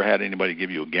time you ever had anybody give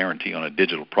you a guarantee on a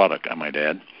digital product, I might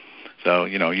add? So,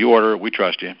 you order it, we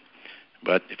trust you.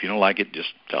 But if you don't like it,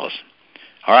 just tell us.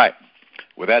 All right.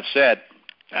 With that said,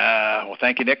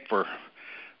 thank you, Nick, for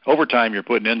overtime you're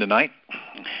putting in tonight.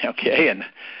 Okay, and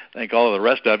thank all of the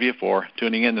rest of you for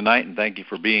tuning in tonight, and thank you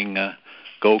for being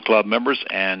Gold Club members,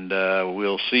 and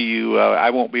we'll see you. I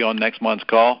won't be on next month's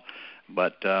call,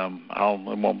 but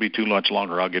it won't be too much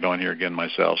longer. I'll get on here again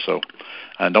myself. So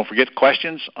don't forget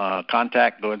questions.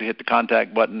 Contact. Go ahead and hit the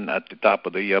contact button at the top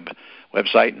of the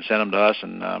website and send them to us.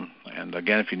 And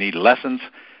again, if you need lessons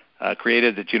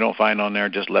created that you don't find on there,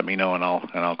 just let me know, and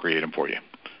I'll create them for you.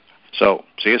 So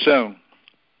see you soon.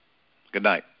 Good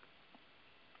night.